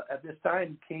at this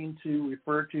time came to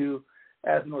refer to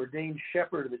as an ordained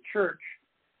shepherd of the church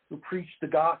who preached the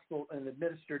gospel and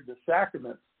administered the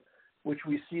sacraments, which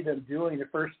we see them doing in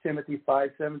 1 Timothy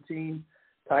 5:17,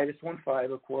 Titus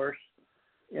 1:5, of course.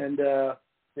 And the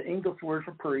English word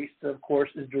for priest, of course,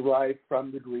 is derived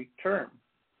from the Greek term.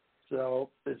 So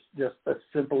it's just a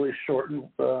simply shortened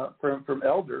from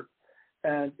elder.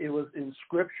 And it was in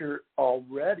Scripture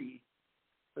already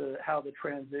how the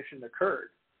transition occurred.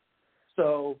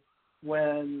 So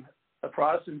when a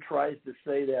Protestant tries to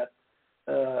say that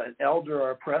an elder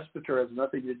or a presbyter has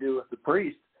nothing to do with the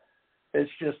priest,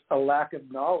 it's just a lack of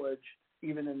knowledge,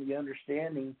 even in the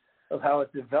understanding of how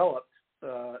it developed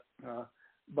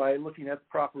by looking at the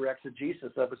proper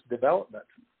exegesis of its development.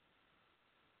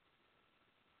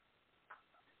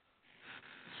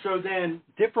 So then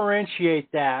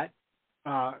differentiate that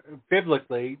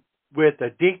biblically with a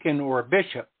deacon or a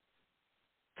bishop?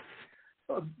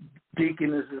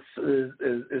 Deacon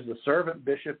is a servant.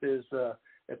 Bishop is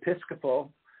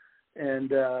episcopal, and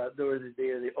they are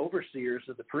the overseers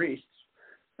of the priests.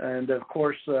 And of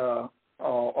course,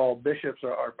 all bishops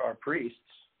are priests,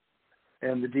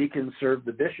 and the deacons serve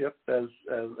the bishop as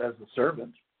the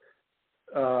servant.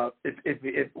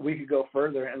 If we could go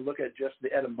further and look at just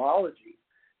the etymology,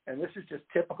 and this is just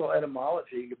typical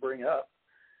etymology you bring up,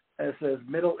 and it says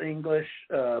Middle English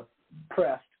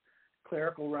prest,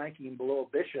 clerical ranking below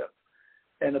a bishop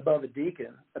and above a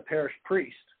deacon, a parish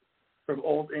priest. From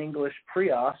Old English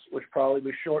prios, which probably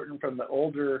was shortened from the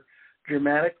older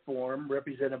Germanic form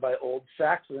represented by Old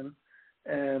Saxon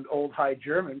and Old High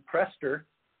German prester,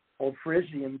 Old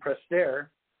Frisian prester,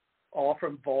 all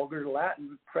from vulgar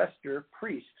Latin prester,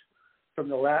 priest. From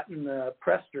the Latin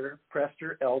prester,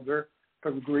 elder.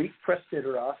 From Greek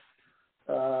presbyteros,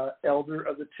 elder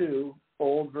of the two,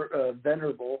 old,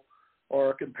 venerable,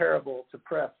 or comparable to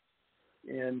prest.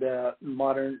 And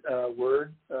modern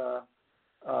word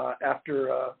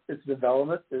after its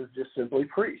development is just simply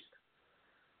priest.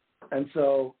 And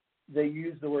so they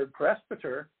use the word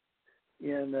presbyter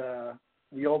in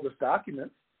the oldest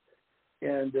documents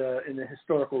and in the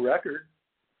historical record,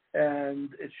 and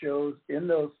it shows in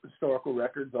those historical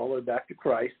records all the way back to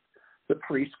Christ, the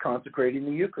priest consecrating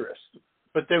the Eucharist.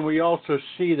 But then we also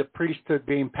see the priesthood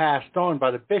being passed on by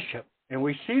the bishop, and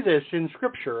we see this in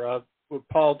Scripture.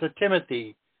 Paul to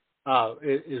Timothy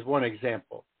is one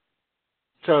example.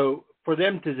 So for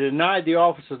them to deny the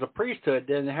office of the priesthood,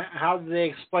 then how do they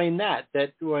explain that?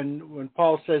 That when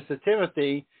Paul says to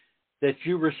Timothy that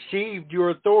you received your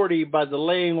authority by the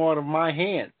laying on of my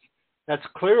hands, that's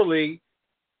clearly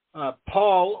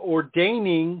Paul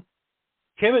ordaining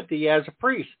Timothy as a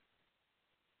priest.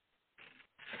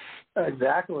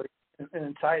 Exactly. And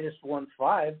in Titus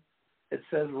 1:5, it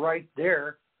says right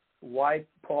there why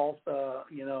Paul,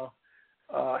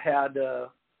 had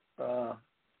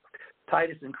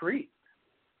Titus in Crete.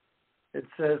 It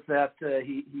says that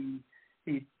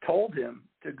he told him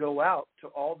to go out to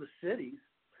all the cities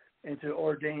and to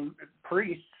ordain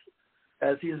priests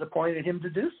as he has appointed him to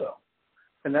do so.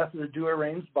 And that's the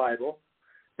Douay-Rheims Bible,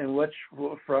 in which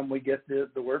from we get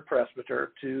the word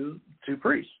presbyter to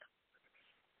priest.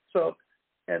 So,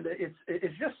 and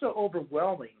it's just so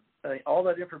overwhelming, all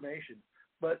that information.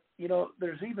 But,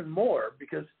 there's even more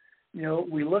because,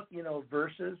 we look,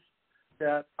 verses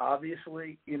that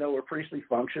obviously, were priestly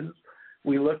functions.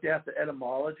 We looked at the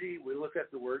etymology. We look at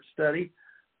the word study.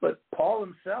 But Paul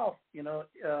himself,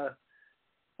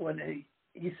 when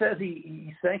he says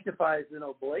he sanctifies in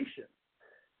oblation.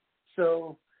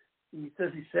 So he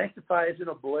says he sanctifies in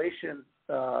oblation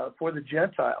for the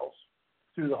Gentiles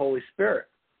through the Holy Spirit.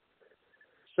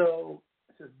 So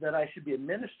it says that I should be a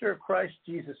minister of Christ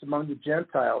Jesus among the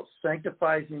Gentiles,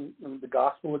 sanctifying the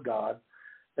gospel of God,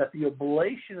 that the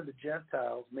oblation of the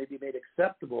Gentiles may be made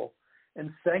acceptable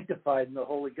and sanctified in the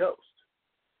Holy Ghost.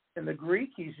 In the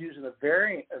Greek, he's using a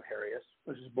variant of Harius,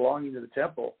 which is belonging to the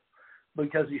temple,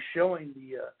 because he's showing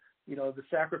the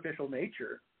sacrificial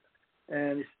nature.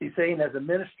 And he's saying as a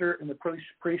minister in the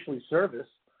priestly service,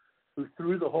 who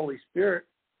through the Holy Spirit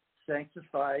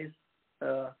sanctifies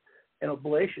an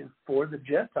oblation for the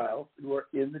Gentiles who are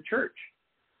in the church.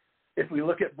 If we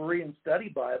look at Berean Study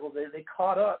Bible, they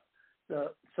caught up.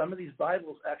 Some of these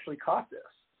Bibles actually caught this.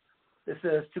 It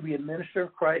says to be a minister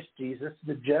of Christ Jesus to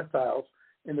the Gentiles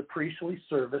in the priestly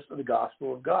service of the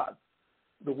gospel of God.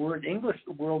 The World English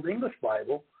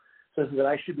Bible says that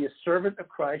I should be a servant of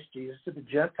Christ Jesus to the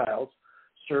Gentiles,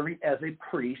 serving as a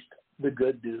priest the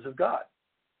good news of God.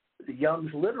 The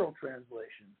Young's literal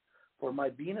translation, for my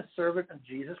being a servant of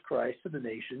Jesus Christ to the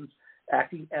nations,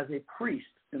 acting as a priest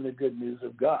in the good news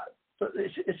of God. So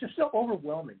it's just so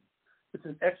overwhelming. It's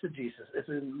in exegesis. It's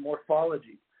in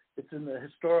morphology. It's in the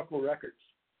historical records.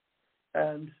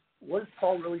 And what is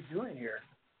Paul really doing here?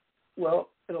 Well,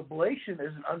 an oblation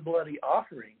is an unbloody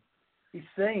offering. He's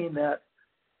saying that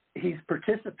he's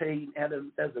participating as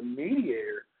a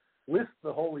mediator with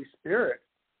the Holy Spirit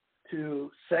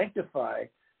to sanctify,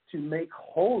 to make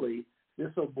holy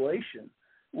this oblation,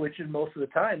 which in most of the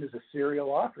time is a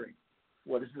cereal offering.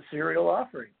 What is the cereal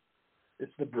offering?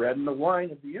 It's the bread and the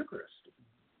wine of the Eucharist.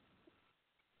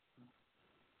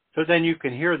 So then you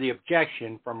can hear the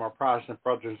objection from our Protestant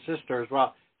brothers and sisters.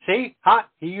 Well, see,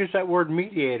 he used that word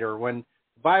mediator when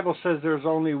the Bible says there's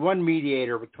only one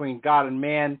mediator between God and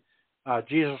man,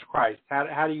 Jesus Christ.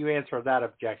 How do you answer that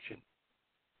objection?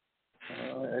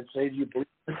 I'd say you believe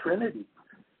in the Trinity.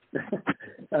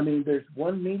 I mean, there's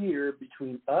one mediator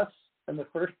between us and the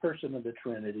first person of the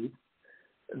Trinity,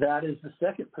 That is the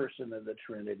second person of the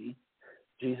Trinity,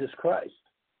 Jesus Christ.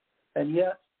 And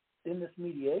yet, in this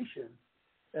mediation,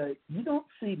 you don't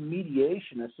see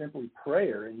mediation as simply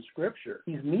prayer in Scripture.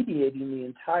 He's mediating the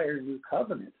entire new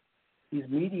covenant. He's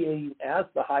mediating as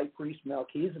the high priest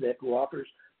Melchizedek, who offers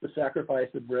the sacrifice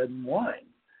of bread and wine.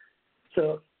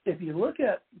 So if you look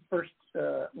at first,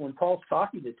 when Paul's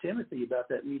talking to Timothy about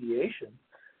that mediation,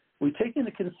 we take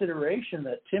into consideration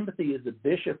that Timothy is the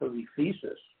bishop of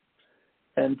Ephesus,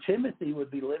 and Timothy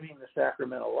would be living the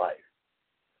sacramental life.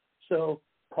 So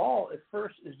Paul at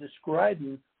first is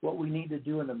describing what we need to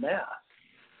do in the Mass.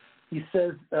 He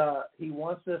says he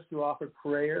wants us to offer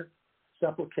prayer,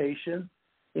 supplication,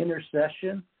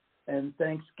 intercession, and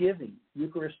thanksgiving,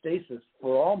 Eucharistasis,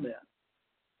 for all men.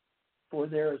 For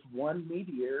there is one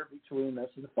mediator between us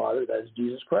and the Father, that is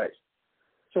Jesus Christ.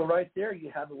 So right there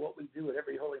you have what we do at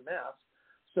every Holy Mass.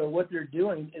 So what they're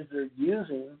doing is they're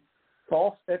using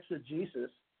false exegesis,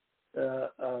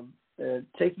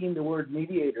 taking the word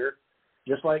mediator,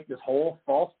 just like this whole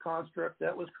false construct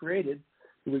that was created.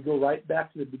 We go right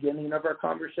back to the beginning of our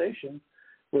conversation,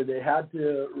 where they had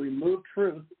to remove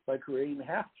truth by creating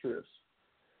half-truths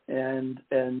and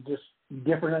just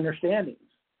different understandings,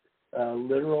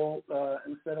 literal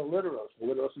instead of literal,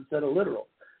 literal instead of literal.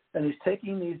 And he's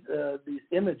taking these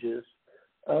images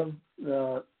of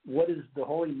what is the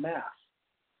Holy Mass,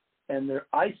 and they're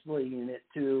isolating it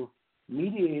to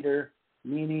mediator,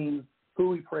 meaning who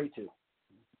we pray to.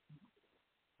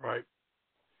 Right.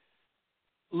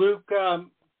 Luke,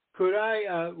 could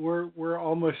I? We're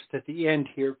almost at the end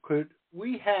here. Could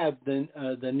we have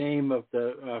the name of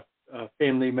the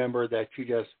family member that you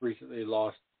just recently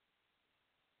lost?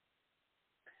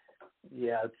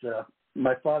 Yeah, it's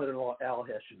my father-in-law, Al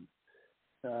Hessian.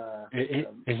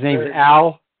 His name's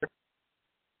Al?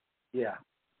 Yeah,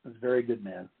 he's a very good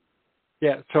man.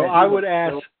 Yeah, so I would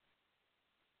ask...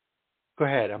 Go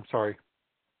ahead, I'm sorry.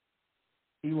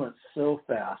 He went so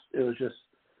fast. It was just,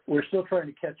 we're still trying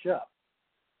to catch up.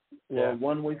 Well,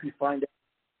 1 week we find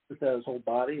out that his whole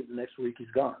body, the next week he's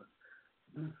gone.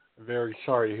 Very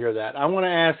sorry to hear that. I want to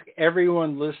ask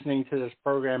everyone listening to this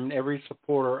program and every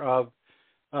supporter of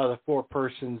the four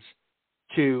persons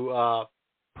to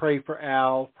pray for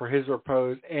Al, for his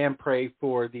repose, and pray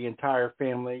for the entire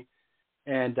family.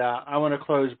 And I want to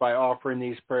close by offering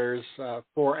these prayers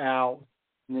for Al,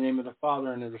 in the name of the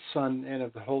Father, and of the Son, and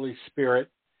of the Holy Spirit.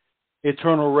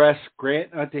 Eternal rest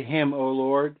grant unto him, O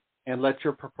Lord, and let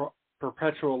your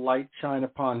perpetual light shine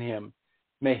upon him.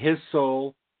 May his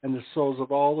soul and the souls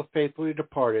of all the faithfully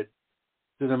departed,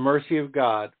 through the mercy of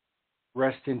God,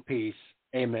 rest in peace.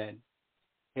 Amen.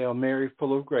 Hail Mary,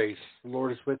 full of grace, the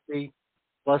Lord is with thee.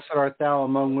 Blessed art thou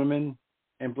among women,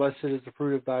 and blessed is the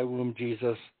fruit of thy womb,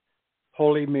 Jesus.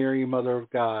 Holy Mary, Mother of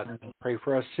God, pray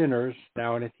for us sinners,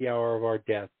 now and at the hour of our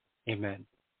death. Amen.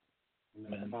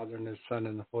 Amen. The Father, and the Son,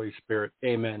 and the Holy Spirit.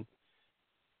 Amen.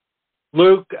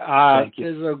 Luke, this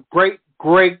is a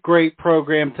great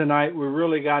program tonight. We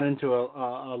really got into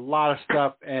a lot of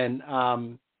stuff, and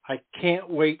I can't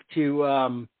wait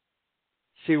to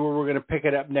see where we're going to pick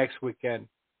it up next weekend.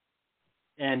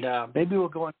 And maybe we'll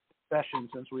go into session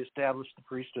since we established the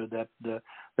priesthood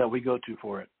that we go to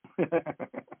for it.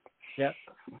 Yep.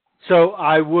 So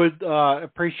I would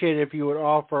appreciate it if you would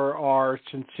offer our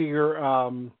sincere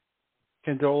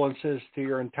condolences to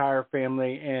your entire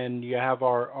family, and you have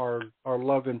our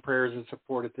love and prayers and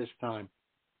support at this time.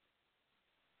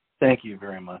 Thank you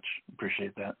very much.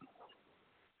 Appreciate that.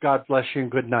 God bless you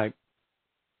and good night.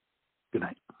 Good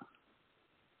night.